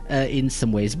in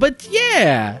some ways, but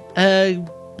yeah,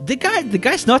 the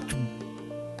guy's not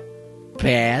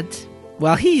bad.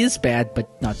 Well, he is bad, but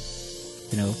not,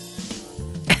 you know.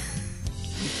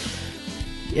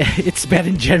 Yeah, it's bad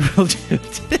in general, dude.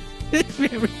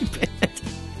 Very bad.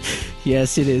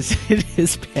 Yes, it is. It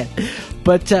is bad.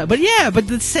 But yeah, but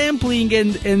the sampling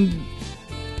and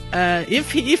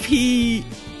if he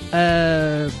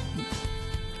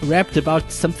rapped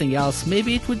about something else,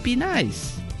 maybe it would be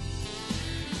nice.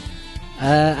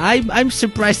 I'm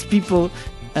surprised people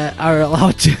are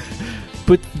allowed to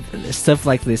put stuff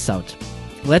like this out.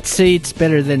 Let's say it's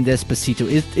better than Despacito.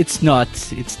 It's not.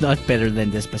 It's not better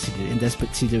than Despacito. And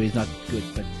Despacito is not good,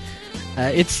 but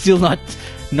it's still not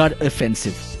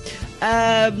offensive.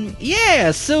 Yeah,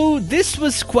 so this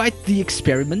was quite the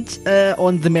experiment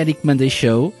on the Manic Monday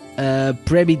show.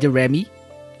 Premi de Remy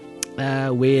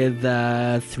with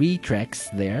 3 tracks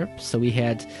there. So we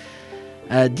had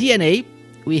DNA,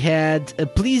 we had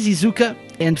Please Izuka,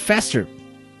 and Faster.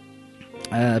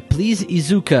 Please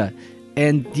Izuka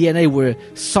and DNA were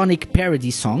Sonic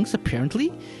parody songs,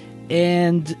 apparently,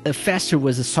 and Faster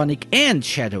was a Sonic and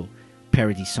Shadow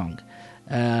parody song.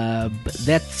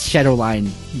 That Shadow line,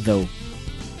 though,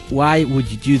 why would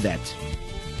you do that?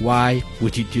 Why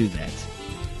would you do that?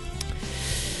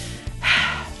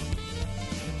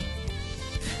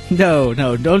 No,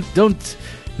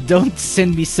 don't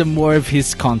send me some more of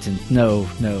his content. No,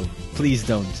 please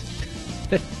don't.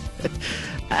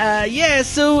 Yeah,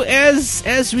 so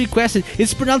as requested,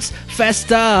 it's pronounced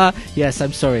Festa. Yes,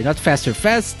 I'm sorry, not Faster,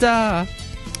 Festa.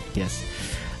 Yes.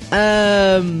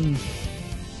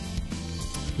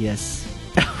 Yes.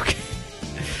 Okay.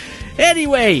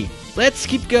 Anyway, let's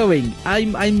keep going.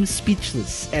 I'm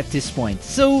speechless at this point.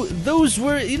 So those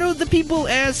were, the people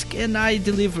ask and I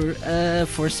deliver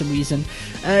for some reason.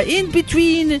 In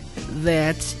between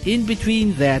that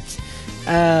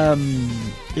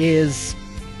is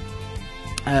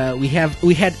we had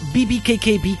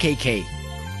BKK.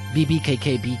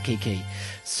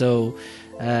 So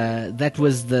that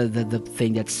was the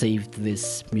thing that saved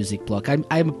this music block.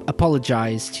 I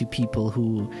apologize to people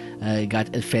who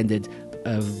got offended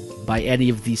by any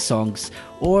of these songs,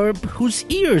 or whose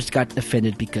ears got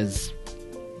offended because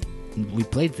we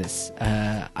played this.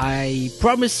 I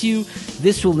promise you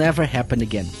this will never happen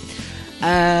again.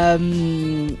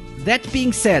 That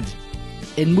being said,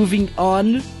 and moving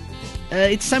on,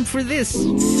 it's time for this.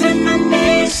 Say my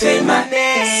name, say my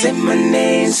name, say my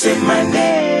name, say my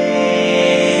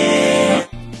name.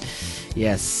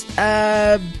 Yes.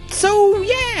 So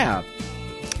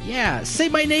yeah, say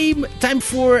my name. Time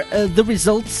for the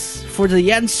results, for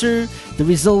the answer, the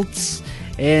results,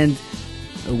 and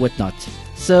whatnot.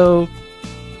 So,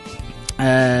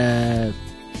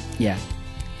 yeah.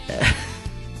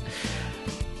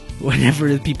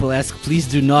 Whenever the people ask, please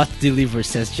do not deliver,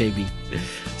 says JB.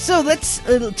 So let's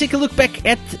take a look back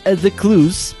at the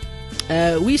clues.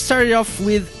 We started off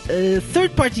with a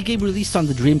third-party game released on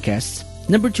the Dreamcast.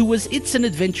 Number 2 was It's an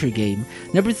Adventure Game.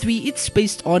 Number 3, it's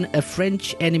based on a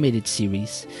French animated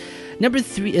series. Number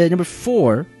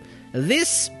 4,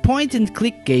 this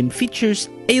point-and-click game features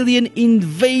alien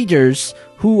invaders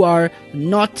who are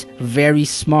not very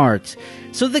smart.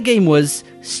 So the game was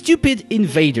Stupid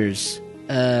Invaders,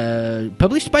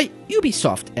 published by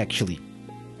Ubisoft, actually.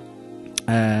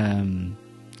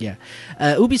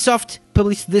 Ubisoft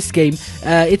published this game.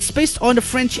 It's based on a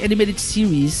French animated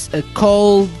series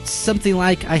called something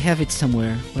like, I have it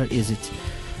somewhere. Where is it?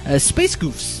 Space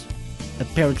Goofs,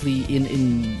 apparently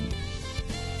in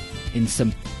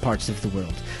some parts of the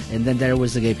world. And then there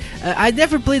was a game. I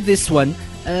never played this one.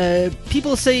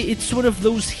 People say it's one of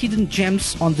those hidden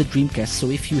gems on the Dreamcast. So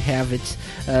if you have it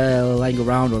lying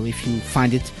around, or if you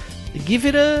find it, give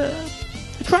it a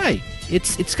try.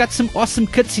 It's got some awesome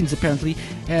cutscenes, apparently.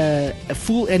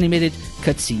 Full animated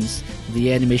cutscenes.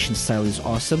 The animation style is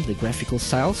awesome, the graphical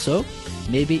style, so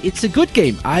maybe it's a good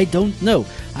game. I don't know.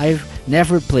 I've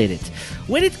never played it.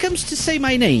 When it comes to Say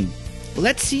My Name,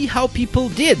 let's see how people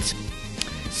did.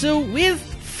 So with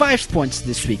 5 points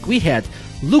this week, we had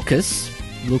Lucas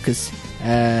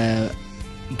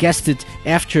guessed it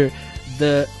after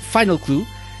the final clue.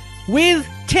 With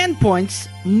 10 points,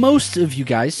 most of you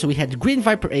guys. So we had Green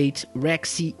Viper 8,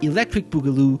 Rexy, Electric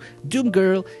Boogaloo, Doom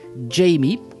Girl,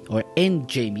 Jamie, and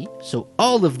Jamie. So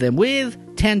all of them with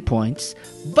 10 points.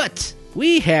 But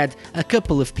we had a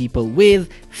couple of people with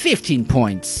 15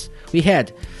 points. We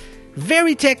had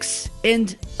Veritex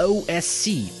and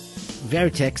OSC.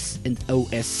 Veritex and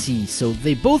OSC. So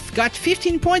they both got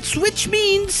 15 points, which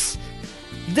means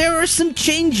there are some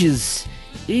changes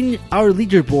in our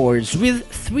leaderboards with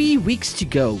 3 weeks to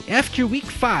go. After week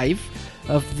 5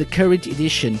 of the current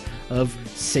edition of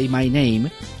Say My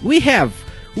Name, we have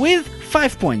with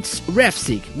 5 points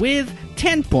Refsig, with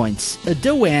 10 points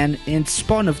Doan and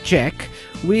Spawn of Jack,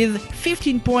 with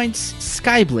 15 points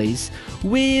Skyblaze,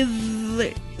 with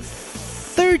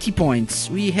 30 points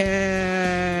we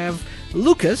have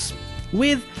Lucas,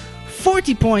 with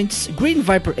 40 points Green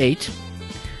Viper 8,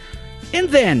 and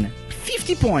then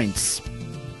 50 points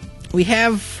we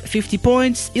have 50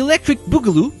 points Electric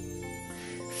Boogaloo,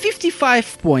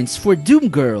 55 points for Doom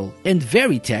Girl and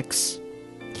Veritex,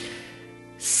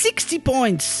 60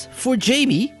 points for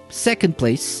Jamie, second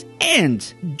place,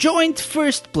 and joint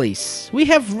first place we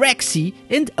have Rexy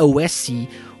and OSC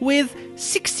with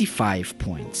 65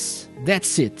 points.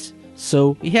 That's it.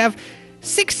 So we have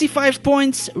 65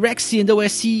 points, Rexy and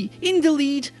OSC in the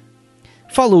lead,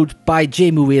 followed by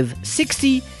Jamie with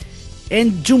 60,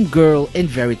 and Doom Girl and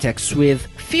Veritex with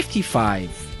 55.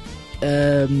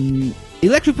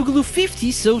 Electric Boogaloo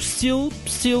 50, so still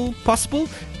possible.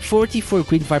 40 for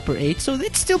Green Viper 8, so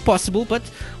it's still possible, but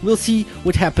we'll see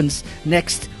what happens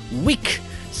next week.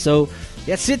 So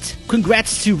that's it.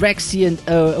 Congrats to Rexy and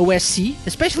OSC,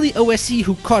 especially OSC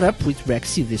who caught up with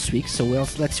Rexy this week. So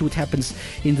let's see what happens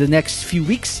in the next few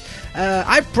weeks.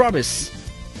 I promise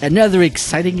another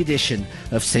exciting edition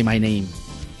of Say My Name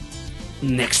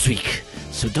next week,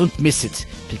 so don't miss it,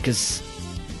 because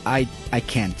I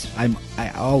can't. I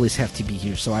always have to be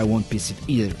here, so I won't miss it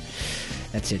either.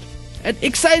 That's it. And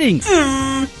exciting!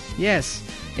 Yes,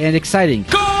 and exciting.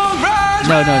 No.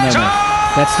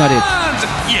 That's not it.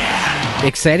 Yeah!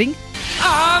 Exciting?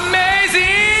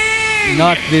 Amazing!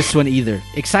 Not this one either.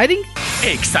 Exciting?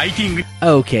 Exciting!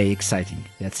 Okay, exciting.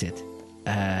 That's it.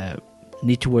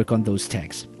 Need to work on those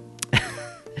tags.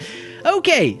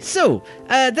 Okay, so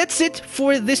that's it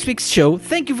for this week's show.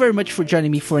 Thank you very much for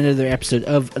joining me for another episode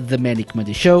of the Manic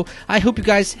Monday Show. I hope you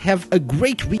guys have a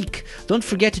great week. Don't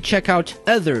forget to check out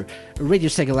other Radio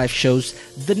Sega Live shows.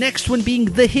 The next one being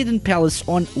The Hidden Palace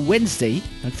on Wednesday.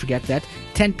 Don't forget that,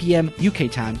 10 p.m. UK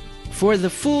time. For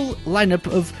the full lineup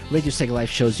of Radio Sega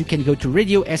Live shows, you can go to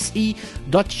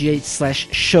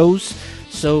radiose.ga/shows.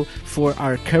 So for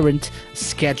our current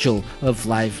schedule of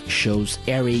live shows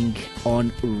airing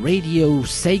on Radio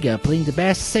Sega, playing the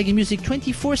best Sega music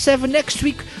 24/7. Next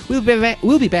week we'll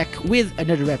be back with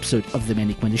another episode of the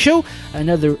Manic Monday Show,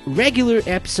 another regular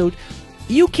episode.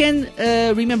 You can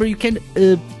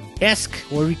ask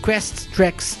or request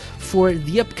tracks for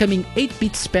the upcoming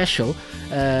 8-bit special,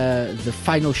 the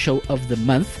final show of the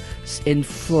month. And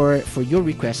for your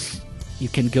requests, you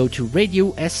can go to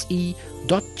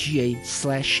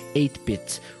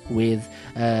radiose.ga/8bit with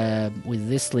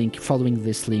this link. Following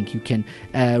this link, you can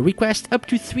request up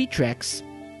to 3 tracks,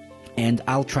 and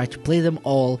I'll try to play them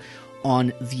all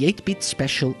on the 8-bit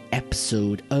special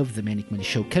episode of the Manic Monday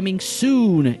Show, coming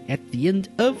soon at the end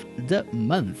of the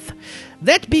month.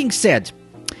 That being said,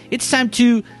 it's time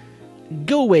to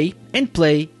go away and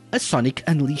play a Sonic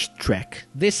Unleashed track.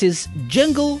 This is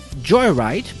Jungle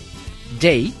Joyride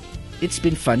Day. It's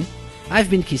been fun. I've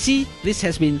been KC. This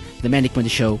has been the Manic Monday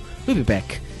Show. We'll be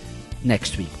back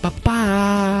next week.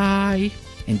 Bye-bye.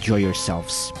 Enjoy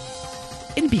yourselves.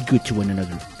 And be good to one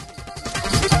another.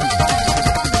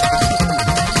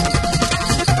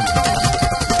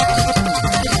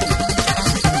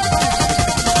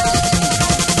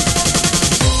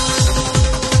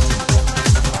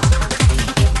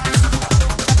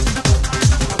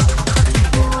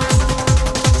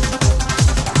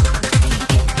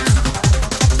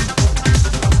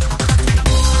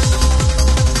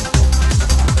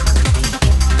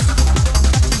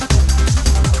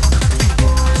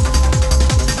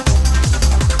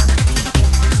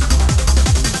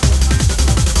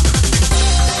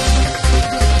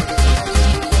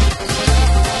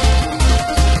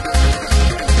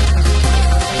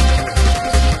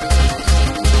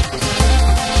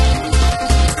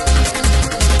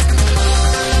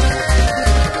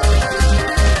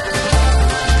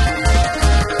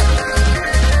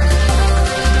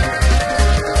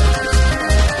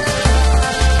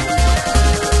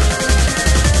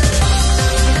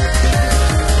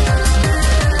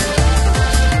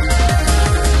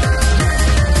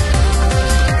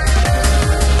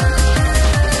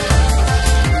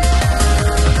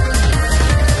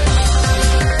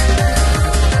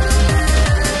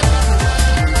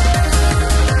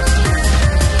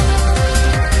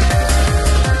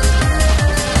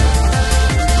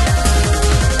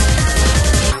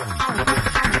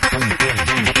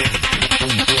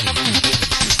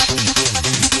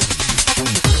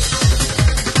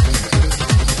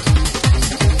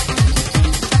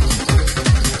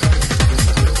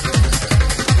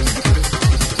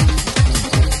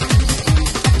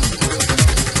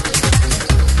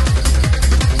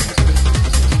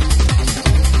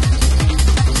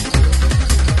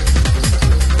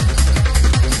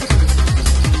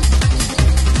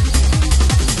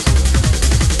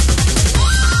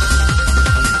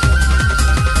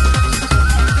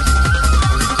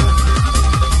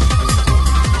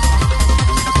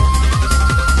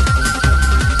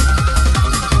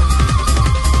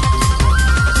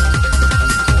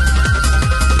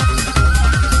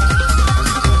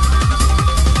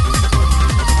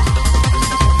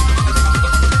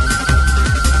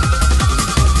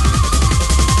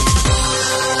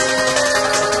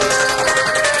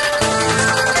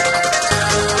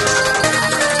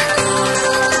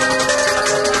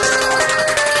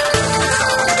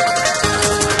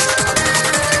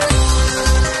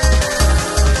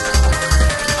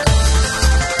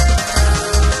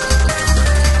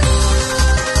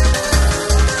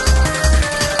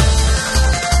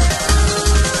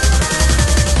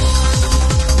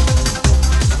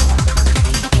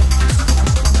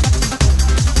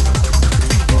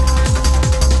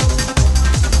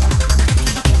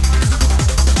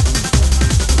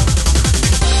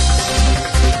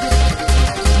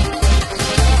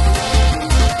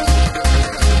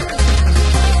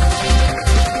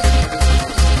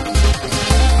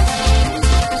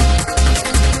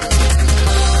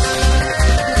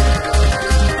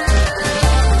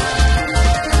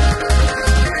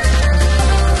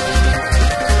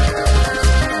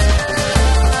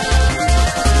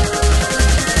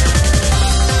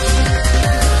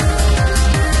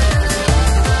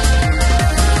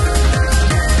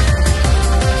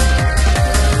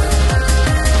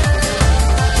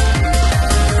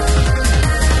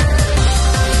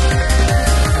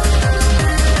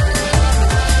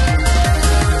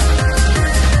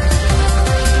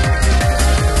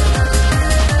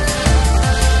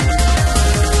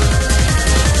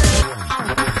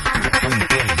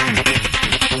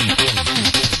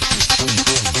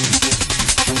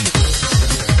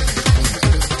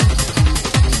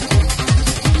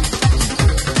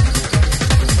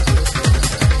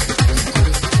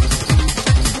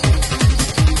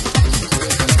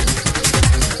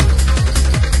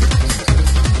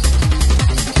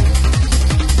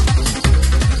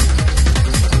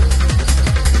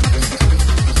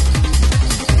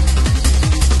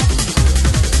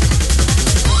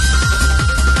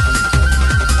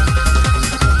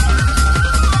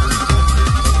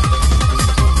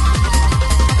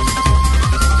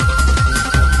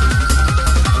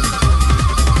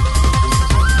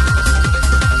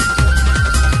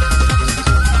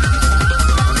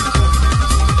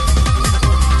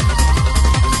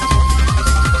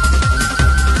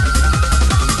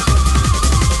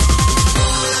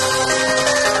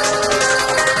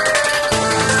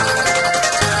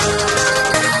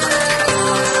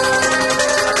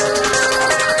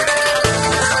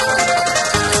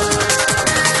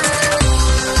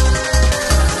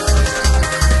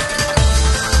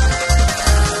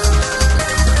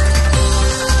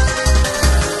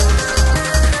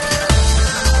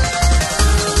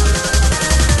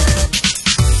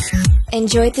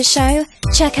 Enjoyed the show?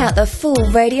 Check out the full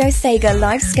Radio Sega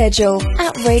live schedule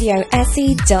at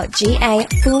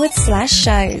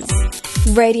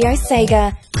radiose.ga/shows. Radio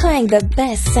Sega, playing the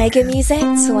best Sega music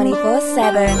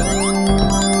 24/7.